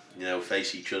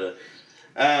 face each other.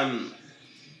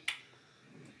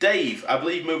 Dave, I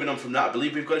believe moving on from that, I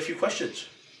believe we've got a few questions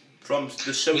from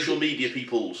the social media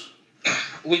peoples.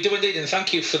 We do indeed, and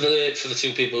thank you for the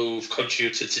 2 people who've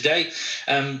contributed today.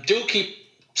 Do keep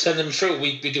sending them through.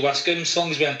 We do ask them, as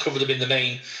long as we haven't covered them in the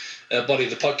main body of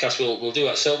the podcast will do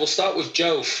that. So we'll start with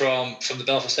Jo from the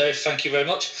Belfast area. Thank you very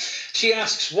much. She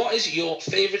asks, what is your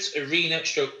favourite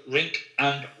arena/rink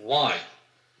and why?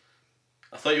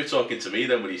 I thought you were talking to me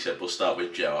then when you said we'll start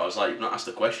with Jo. I was like, you've not asked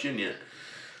a question yet.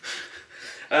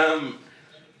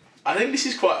 I think this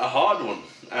is quite a hard one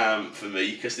for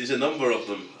me because there's a number of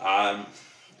them.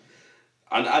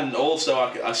 And also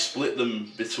I split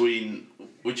them between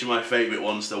which are my favourite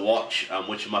ones to watch and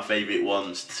which are my favourite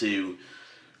ones to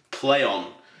play on,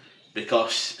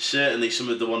 because certainly some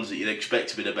of the ones that you'd expect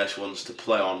to be the best ones to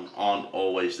play on aren't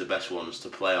always the best ones to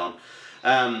play on.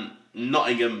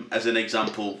 Nottingham, as an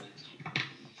example,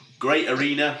 great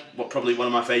arena, probably one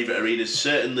of my favourite arenas.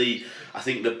 Certainly, I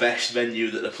think the best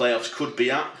venue that the playoffs could be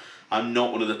at. I'm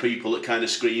not one of the people that kind of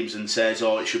screams and says,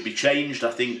 oh, it should be changed.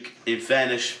 I think, in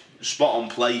fairness, spot on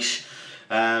place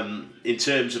in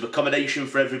terms of accommodation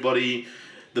for everybody,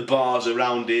 the bars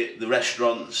around it, the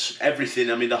restaurants,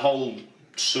 everything. I mean, the whole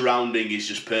surrounding is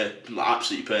just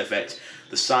absolutely perfect.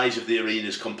 The size of the arena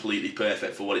is completely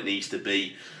perfect for what it needs to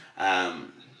be.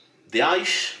 The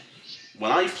ice,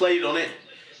 when I've played on it,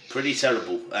 pretty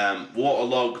terrible.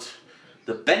 Waterlogged.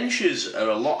 The benches are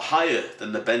a lot higher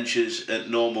than the benches at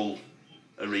normal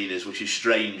arenas, which is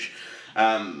strange.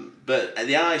 But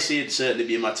the IC would certainly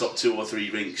be in my top 2 or 3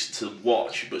 rinks to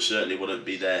watch, but certainly wouldn't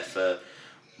be there for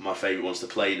my favourite ones to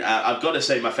play in. I've got to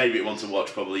say my favourite one to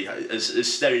watch, probably, as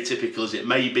stereotypical as it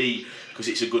may be, because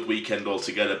it's a good weekend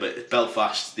altogether, but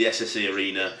Belfast, the SSE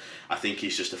Arena, I think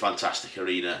is just a fantastic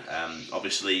arena.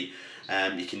 Obviously,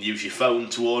 you can use your phone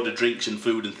to order drinks and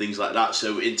food and things like that,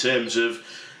 so in terms of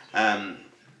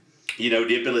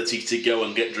the ability to go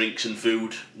and get drinks and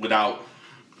food without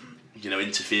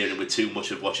interfering with too much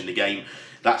of watching the game,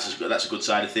 that's a good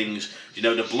side of things.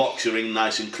 The blocks are in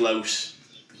nice and close.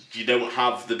 You don't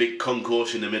have the big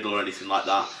concourse in the middle or anything like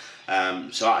that.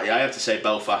 So I have to say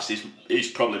Belfast is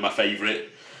probably my favourite.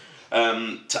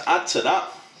 To add to that,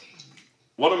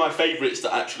 one of my favourites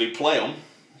to actually play on,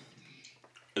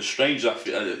 as strange as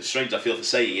I feel for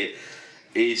saying it,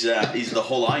 is the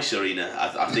Hull Ice Arena.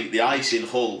 I think the ice in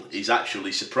Hull is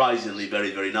actually surprisingly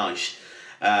very, very nice.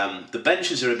 The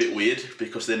benches are a bit weird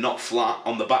because they're not flat.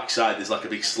 On the back side there's like a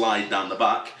big slide down the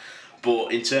back,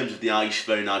 but in terms of the ice,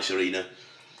 very nice arena.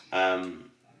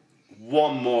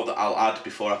 One more that I'll add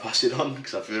before I pass it on,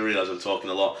 because I realise I'm talking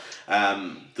a lot.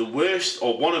 The worst,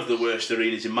 or one of the worst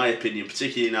arenas in my opinion,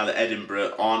 particularly now that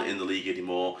Edinburgh aren't in the league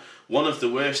anymore, one of the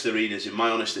worst arenas in my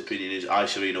honest opinion is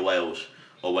Ice Arena Wales,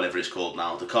 or whatever it's called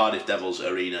now, the Cardiff Devils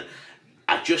Arena.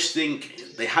 I just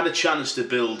think they had a chance to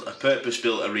build a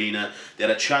purpose-built arena. They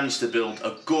had a chance to build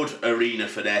a good arena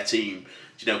for their team.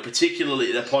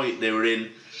 Particularly at the point they were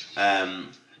in,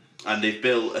 and they've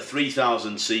built a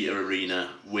 3,000-seater arena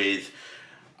with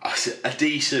a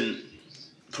decent,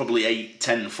 probably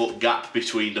 8-10 foot gap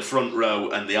between the front row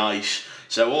and the ice.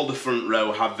 So all the front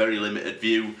row have very limited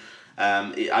view.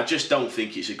 I just don't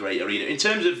think it's a great arena in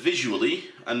terms of visually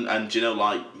and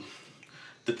like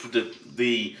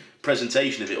the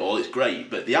presentation of it all. It's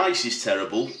great, but the ice is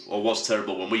terrible, or was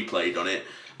terrible when we played on it,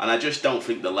 and I just don't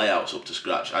think the layout's up to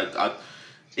scratch.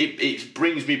 It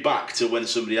brings me back to when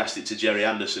somebody asked it to Jerry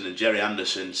Anderson, and Jerry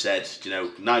Anderson said,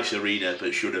 nice arena,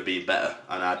 but should have been better.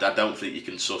 And I don't think you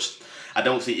can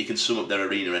sum up their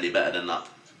arena any better than that.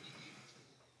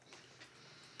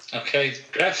 Okay,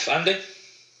 Griff, Andy.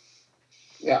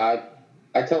 Yeah,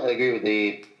 I totally agree with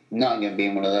the Nottingham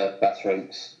being one of the best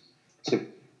rinks to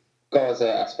go as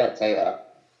a spectator,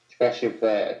 especially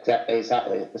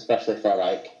for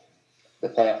like the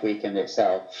playoff weekend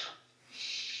itself.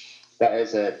 That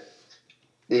is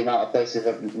the amount of places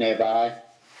nearby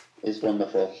is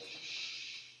wonderful.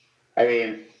 I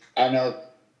mean, I know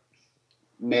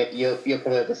you'll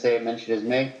probably have the same mention as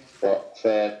me, but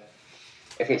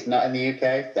if it's not in the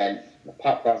UK, then the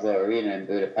Pat Basler Arena in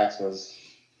Budapest was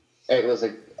a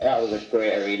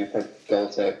great arena to go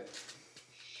to.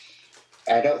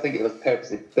 I don't think it was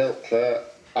purposely built for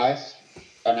an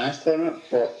ice tournament,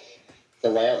 but the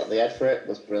layout that they had for it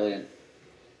was brilliant.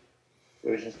 It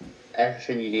was just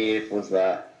everything you needed was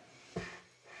there.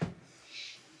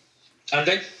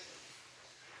 Andy?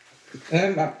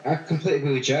 I completely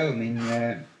agree with Jo. I mean,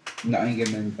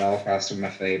 Nottingham and Belfast are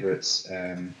my favourites.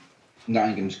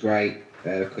 Nottingham's great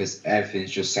because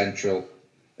everything's just central.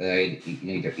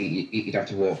 You don't have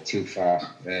to walk too far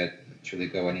to really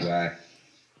go anywhere.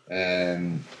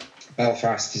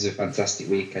 Belfast is a fantastic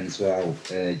weekend as well.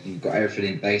 You've got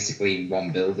everything basically in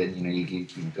one building.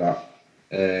 You've got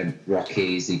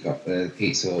Rockies, you've got the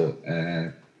Pizza,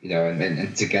 and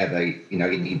together, you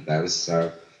need those.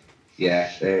 So, yeah,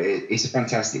 it's a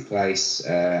fantastic place,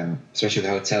 especially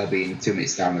with the hotel being 2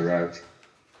 minutes down the road.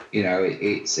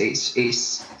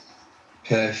 it's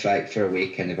perfect for a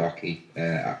weekend of hockey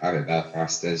out at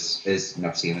Belfast as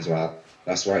Nottingham as well.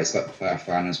 That's why it's got the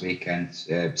finals weekend.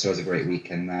 So it's a great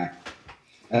weekend there.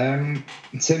 In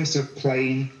terms of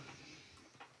playing,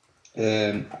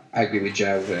 I agree with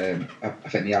Joe. I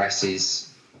think the ice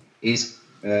is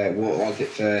waterlogged at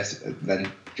first,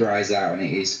 then dries out, and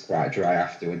it is quite dry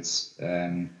afterwards.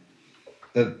 The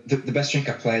best drink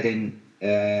I played in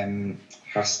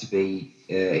has to be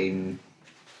in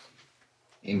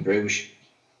Bruges.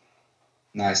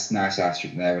 Nice ice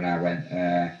drink there when I went.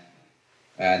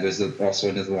 There's also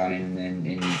another one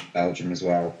in Belgium as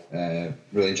well.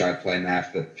 Really enjoyed playing there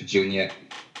for junior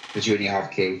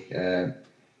hockey.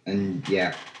 And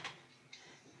yeah.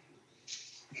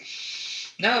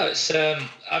 No, it's the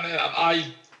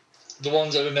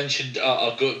ones that we mentioned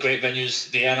are good, great venues.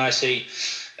 The NIC,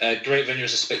 great venue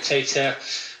as a spectator.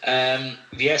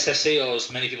 The SSE, or as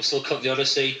many people still call it, the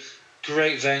Odyssey,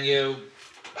 great venue,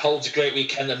 holds a great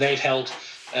weekend, and they've held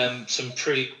some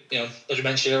pretty, as you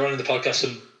mentioned earlier on in the podcast,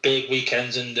 some big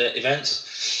weekends and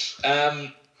events.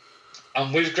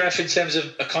 I'm with Gref in terms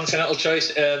of a continental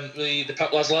choice, the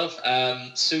Pep Laszlo,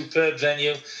 superb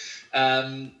venue,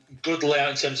 good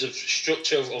layout in terms of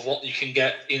structure of what you can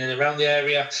get in and around the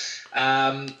area.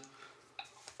 Another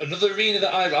arena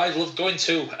that I've loved going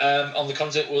to on the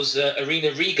continent was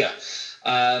Arena Riga,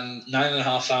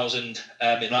 9,500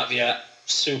 in Latvia,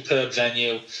 superb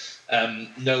venue.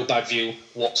 No bad view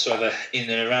whatsoever in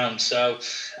and around. So,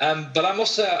 but I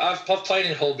must say, I've played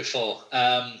in Hull before,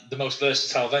 the most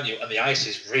versatile venue, and the ice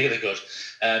is really good.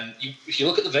 If you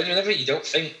look at the venue and everything, you don't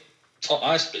think top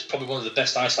ice, but it's probably one of the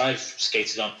best ice I've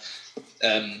skated on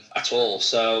at all.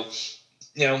 So,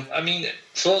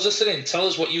 for those listening, tell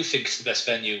us what you think is the best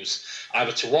venues,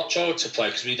 either to watch or to play,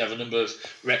 because we have a number of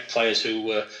rec players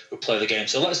who play the game.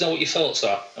 So let us know what your thoughts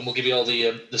are, and we'll give you all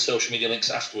the social media links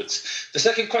afterwards. The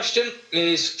second question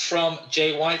is from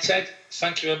Jay Whitehead.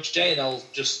 Thank you very much, Jay, and I'll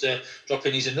just drop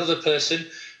in. He's another person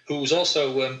who's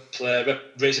also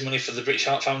raising money for the British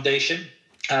Heart Foundation,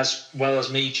 as well as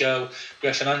me, Joe,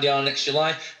 Gref and Andy are next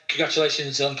July.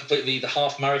 Congratulations on completing the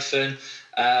half marathon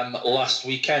last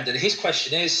weekend. And his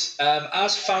question is,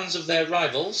 as fans of their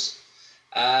rivals,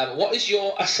 what is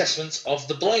your assessment of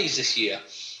the Blaze this year?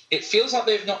 It feels like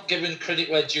they've not given credit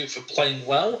where due for playing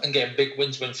well and getting big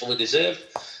wins when fully deserved,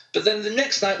 but then the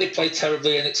next night they play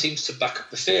terribly and it seems to back up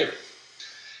the theory.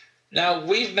 Now,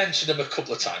 we've mentioned them a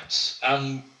couple of times.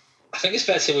 I think it's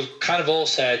fair to say we've kind of all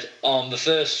said on the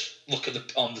first look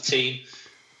on the team,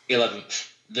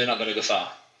 11th, they're not going to go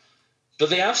far. But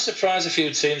they have surprised a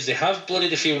few teams, they have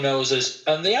bloodied a few noses,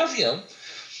 and they have,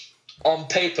 on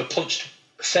paper, punched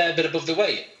a fair bit above the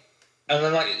weight. And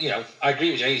then, I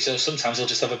agree with you, so sometimes they'll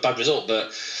just have a bad result,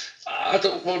 but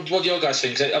what do you guys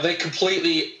think? Are they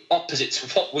completely opposite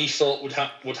to what we thought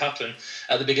would happen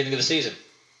at the beginning of the season?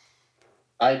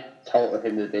 I totally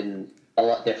think they've been a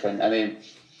lot different. I mean,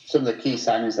 some of the key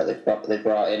signings that they've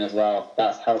brought in as well,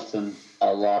 that's helped them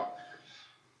a lot.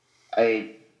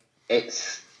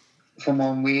 It's from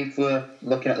when we were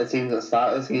looking at the teams at the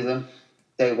start of the season,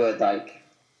 they were like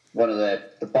one of the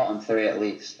bottom three at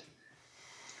least.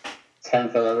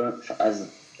 10th, 11th as an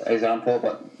example,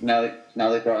 but now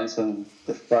they've brought in some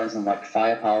like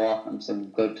firepower and some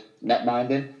good net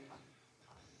minding.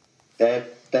 They're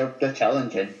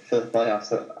challenging for the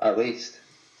playoffs at least.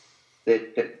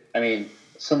 I mean,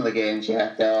 some of the games,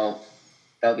 they'll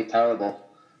be terrible,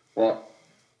 but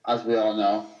as we all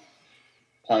know,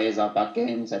 players have bad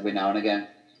games every now and again,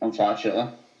 unfortunately.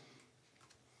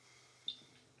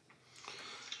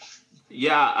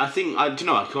 Yeah, I think I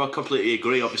completely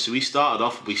agree. Obviously, we started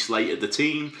off, we slated the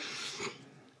team.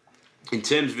 In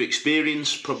terms of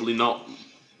experience, probably not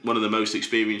one of the most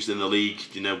experienced in the league.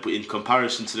 In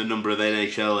comparison to the number of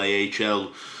NHL,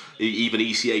 AHL, even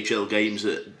ECHL games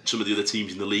that some of the other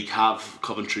teams in the league have,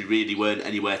 Coventry really weren't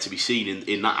anywhere to be seen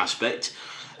in that aspect.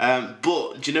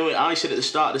 But do you know what I said at the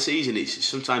start of the season?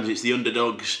 Sometimes it's the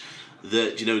underdogs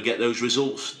that get those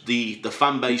results. The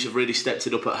fan base have really stepped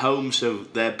it up at home, so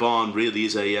their barn really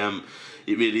is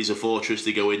a fortress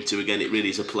to go into. Again, it really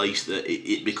is a place that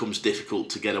it becomes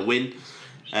difficult to get a win.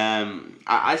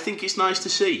 I think it's nice to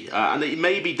see, and it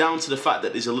may be down to the fact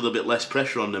that there's a little bit less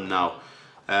pressure on them now.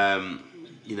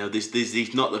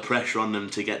 There's not the pressure on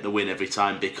them to get the win every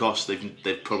time, because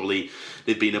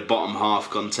they've been a bottom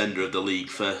half contender of the league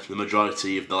for the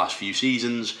majority of the last few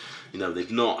seasons.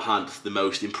 They've not had the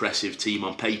most impressive team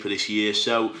on paper this year,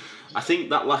 so I think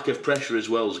that lack of pressure as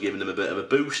well has given them a bit of a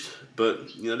boost. But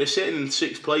they're sitting in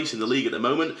 6th place in the league at the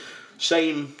moment,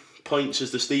 same points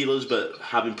as the Steelers, but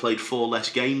having played 4 less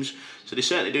games, so they're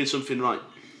certainly doing something right.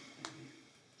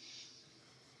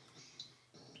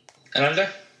 And Andy?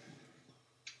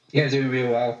 Yeah, doing really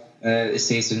well this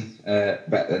season,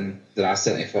 better than I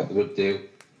certainly thought they would do.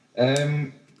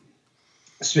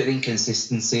 It's a bit of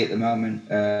inconsistency at the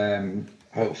moment.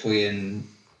 Hopefully, and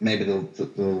maybe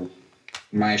they'll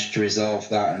manage to resolve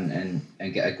that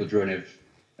and get a good run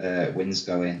of wins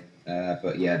going.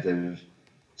 But yeah, they've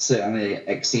certainly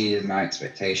exceeded my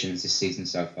expectations this season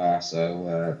so far.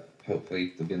 So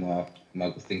hopefully there'll be more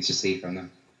good things to see from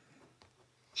them.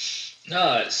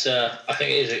 No, it's. I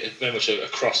think it is very much a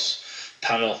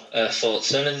cross-panel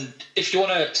thoughts. And if you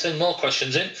want to send more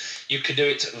questions in, you can do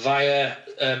it via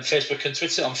Facebook and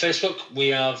Twitter. On Facebook, we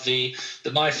have the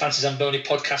My Fancy Zamboni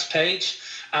podcast page,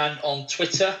 and on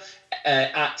Twitter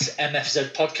at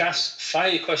MFZ Podcast. Fire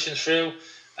your questions through,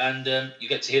 and you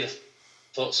get to hear the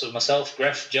thoughts of myself,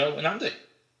 Gref, Joe, and Andy.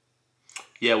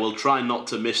 Yeah, we'll try not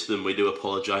to miss them. We do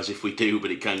apologise if we do,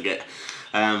 but it can get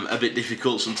a bit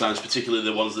difficult sometimes, particularly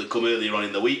the ones that come earlier on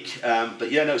in the week.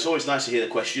 But yeah, no, it's always nice to hear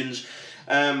the questions.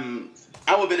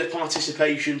 Our bit of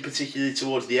participation, particularly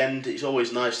towards the end, it's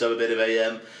always nice to have a bit of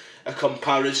a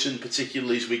comparison,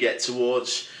 particularly as we get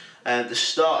towards the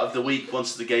start of the week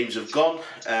once the games have gone,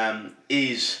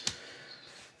 is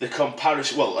the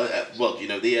comparison.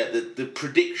 The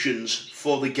predictions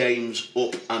for the games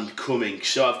up and coming.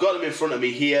 So I've got them in front of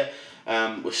me here.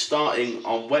 We're starting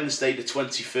on Wednesday, the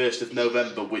 21st of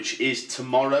November, which is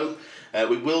tomorrow.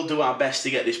 We will do our best to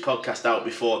get this podcast out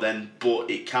before then, but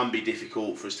it can be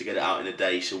difficult for us to get it out in a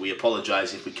day, so we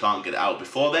apologise if we can't get it out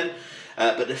before then.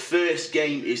 But the first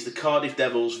game is the Cardiff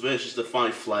Devils versus the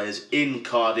Five Flyers in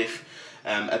Cardiff.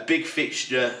 A big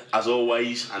fixture, as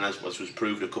always, and as was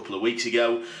proved a couple of weeks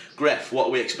ago. Gref, what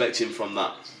are we expecting from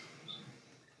that?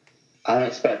 I'm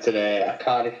expecting a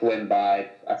Cardiff win by,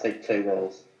 I think, 2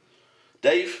 goals.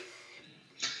 Dave?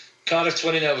 Cardiff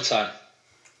winning overtime.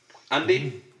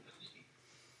 Andy?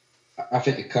 I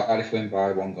think the Cardiff win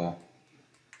by 1 goal.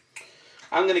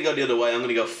 I'm going to go the other way. I'm going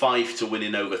to go 5 to win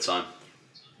in overtime.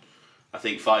 I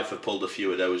think 5 have pulled a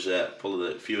few of those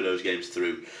games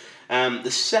through.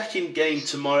 The second game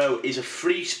tomorrow is a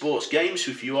free sports game,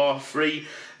 so if you are free,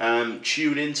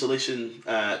 tune in to listen,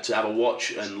 to have a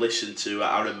watch and listen to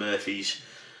Aaron Murphy's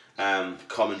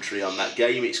commentary on that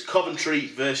game. It's Coventry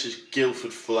versus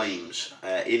Guildford Flames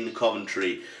in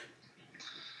Coventry.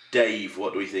 Dave,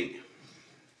 what do we think?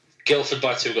 Guildford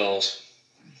by 2 goals.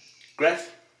 Gref?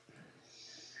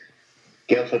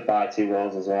 Guildford by 2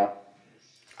 goals as well.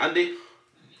 Andy?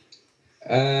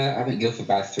 I think Guildford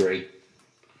by 3.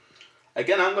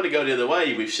 Again, I'm going to go the other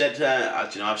way. We've said,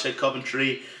 I've said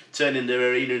Coventry turning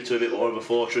their arena into a bit more of a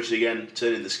fortress again,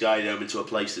 turning the Sky Dome into a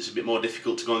place that's a bit more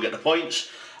difficult to go and get the points.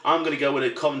 I'm going to go with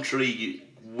a Coventry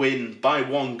win by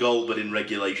 1 goal, but in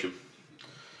regulation.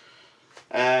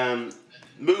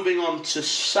 Moving on to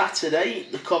Saturday,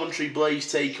 the Coventry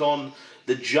Blaze take on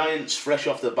the Giants, fresh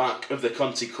off the back of the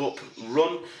Conti Cup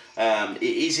run. It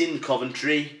is in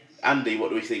Coventry. Andy, what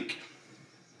do we think?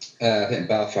 I think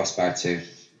Belfast by 2.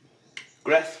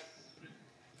 Gref?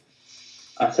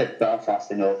 I said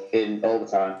Belfast in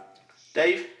overtime.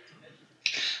 Dave?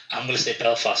 I'm going to say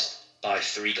Belfast by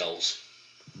 3 goals.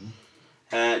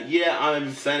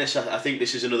 In fairness, I think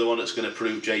this is another one that's going to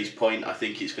prove Jay's point. I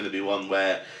think it's going to be one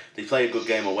where they play a good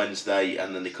game on Wednesday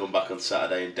and then they come back on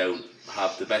Saturday and don't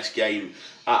have the best game.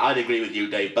 I'd agree with you,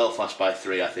 Dave. Belfast by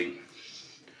 3, I think.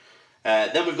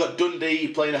 Then we've got Dundee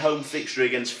playing a home fixture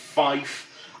against Fife.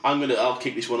 I'll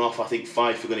kick this one off. I think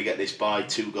Fife are going to get this by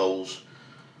 2 goals.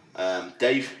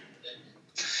 Dave?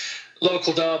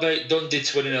 Local derby, Dundee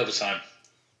to win in overtime.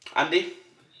 Andy?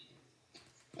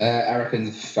 I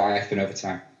reckon 5 in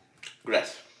overtime.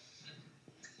 Gref?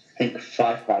 I think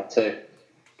 5 by 2.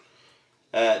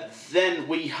 Then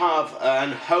we have a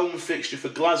home fixture for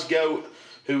Glasgow,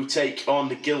 who take on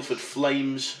the Guildford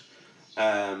Flames.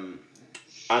 Andy,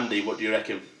 what do you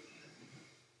reckon?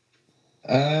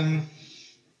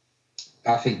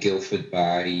 I think Guildford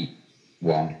by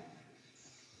 1.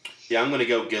 Yeah, I'm going to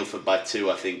go Guildford by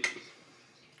 2, I think.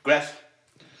 Gref?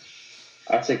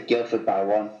 I said Guildford by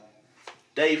 1.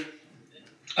 Dave?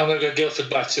 I'm going to go Guildford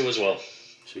by 2 as well.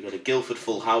 So we've got a Guildford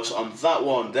full house on that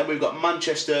one. Then we've got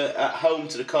Manchester at home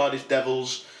to the Cardiff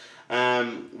Devils.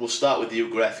 We'll start with you,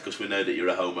 Gref, because we know that you're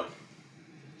a homer.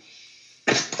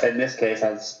 In this case,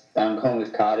 I'm going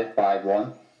with Cardiff by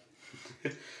 1.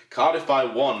 Cardiff by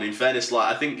 1. In fairness,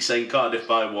 I think saying Cardiff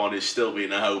by 1 is still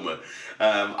being a homer.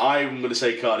 I'm going to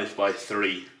say Cardiff by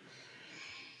 3.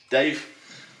 Dave?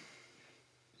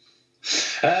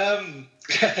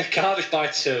 Cardiff by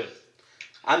 2.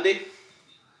 Andy?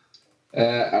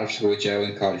 I'll just go with Joe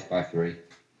and Cardiff by 3.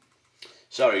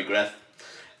 Sorry, Gref.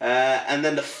 And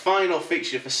then the final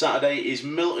fixture for Saturday is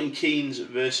Milton Keynes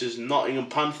versus Nottingham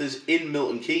Panthers in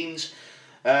Milton Keynes.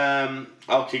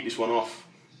 I'll kick this one off.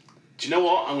 Do you know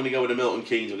what? I'm going to go with a Milton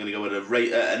Keynes. I'm going to go with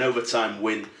an overtime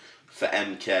win for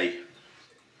MK.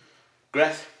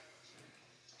 Greth?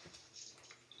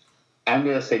 I'm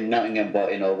going to say Nottingham,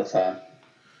 but in overtime.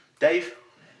 Dave?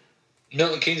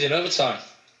 Milton Keynes in overtime.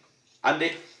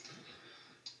 Andy?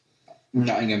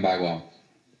 Nottingham by 1.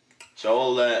 So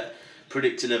all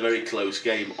predicting a very close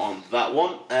game on that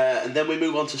one. And then we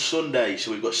move on to Sunday.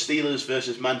 So we've got Steelers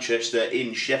versus Manchester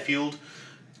in Sheffield.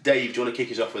 Dave, do you want to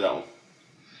kick us off with that one?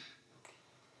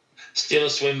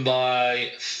 Steelers win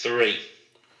by 3.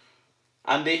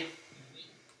 Andy?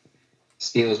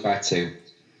 Steelers by 2.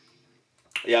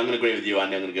 Yeah, I'm going to agree with you,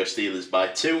 Andy. I'm going to go Steelers by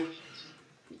 2.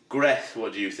 Greth,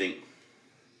 what do you think?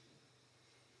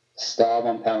 Storm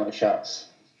on penalty shots.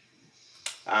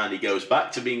 And he goes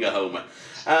back to being a homer.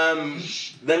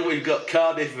 Then we've got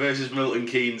Cardiff versus Milton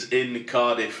Keynes in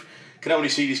Cardiff. Can only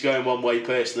see this going one way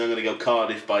personally. I'm going to go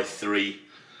Cardiff by 3.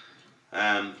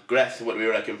 Greth, what do we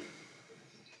reckon?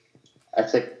 I'd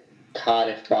say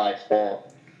Cardiff by 4.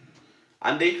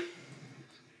 Andy?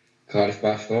 Cardiff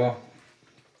by 4.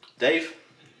 Dave?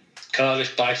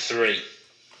 Cardiff by 3.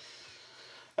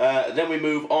 Then we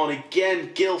move on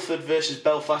again. Guildford versus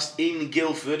Belfast in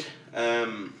Guildford.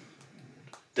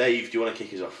 Dave, do you want to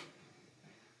kick us off?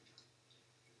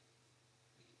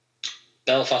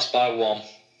 Belfast by 1.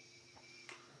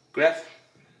 Greth?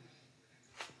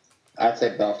 I'd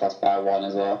say Belfast by 1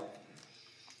 as well.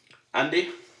 Andy?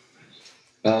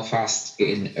 Belfast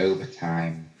in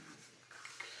overtime.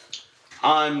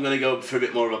 I'm going to go for a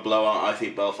bit more of a blowout. I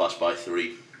think Belfast by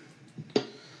 3.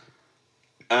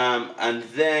 And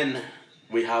then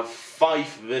we have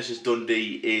Fife versus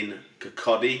Dundee in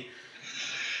Kirkcaldy.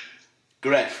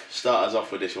 Gref, start us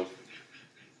off with this one.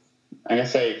 I'm going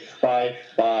to say 5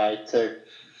 by 2.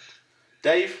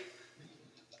 Dave?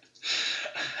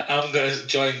 I'm going to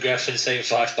join Greff and say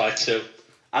 5 by 2.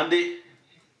 Andy?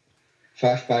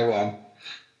 5 by 1.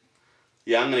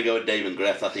 Yeah, I'm going to go with Dave and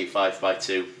Gref. I think 5 by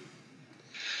 2.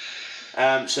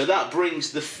 So that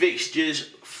brings the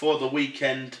fixtures for the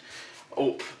weekend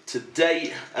up to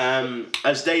date.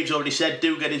 As Dave's already said,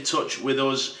 do get in touch with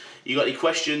us. You got any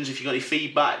questions, if you got any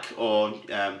feedback, or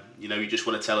you just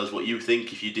want to tell us what you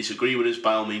think. If you disagree with us,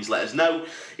 by all means let us know.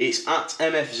 It's at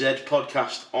MFZ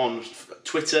Podcast on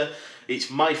Twitter. It's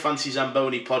My Fancy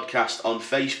Zamboni Podcast on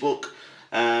Facebook.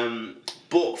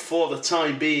 But for the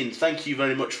time being, thank you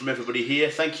very much from everybody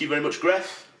here. Thank you very much,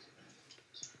 Gref.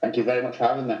 Thank you very much for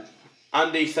having me.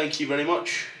 Andy, thank you very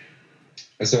much.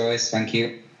 As always, thank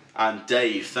you. And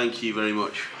Dave, thank you very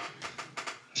much.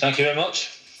 Thank you very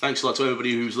much. Thanks a lot to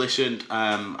everybody who's listened,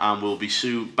 and we'll be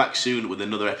back soon with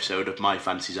another episode of My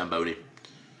Fancy Zamboni.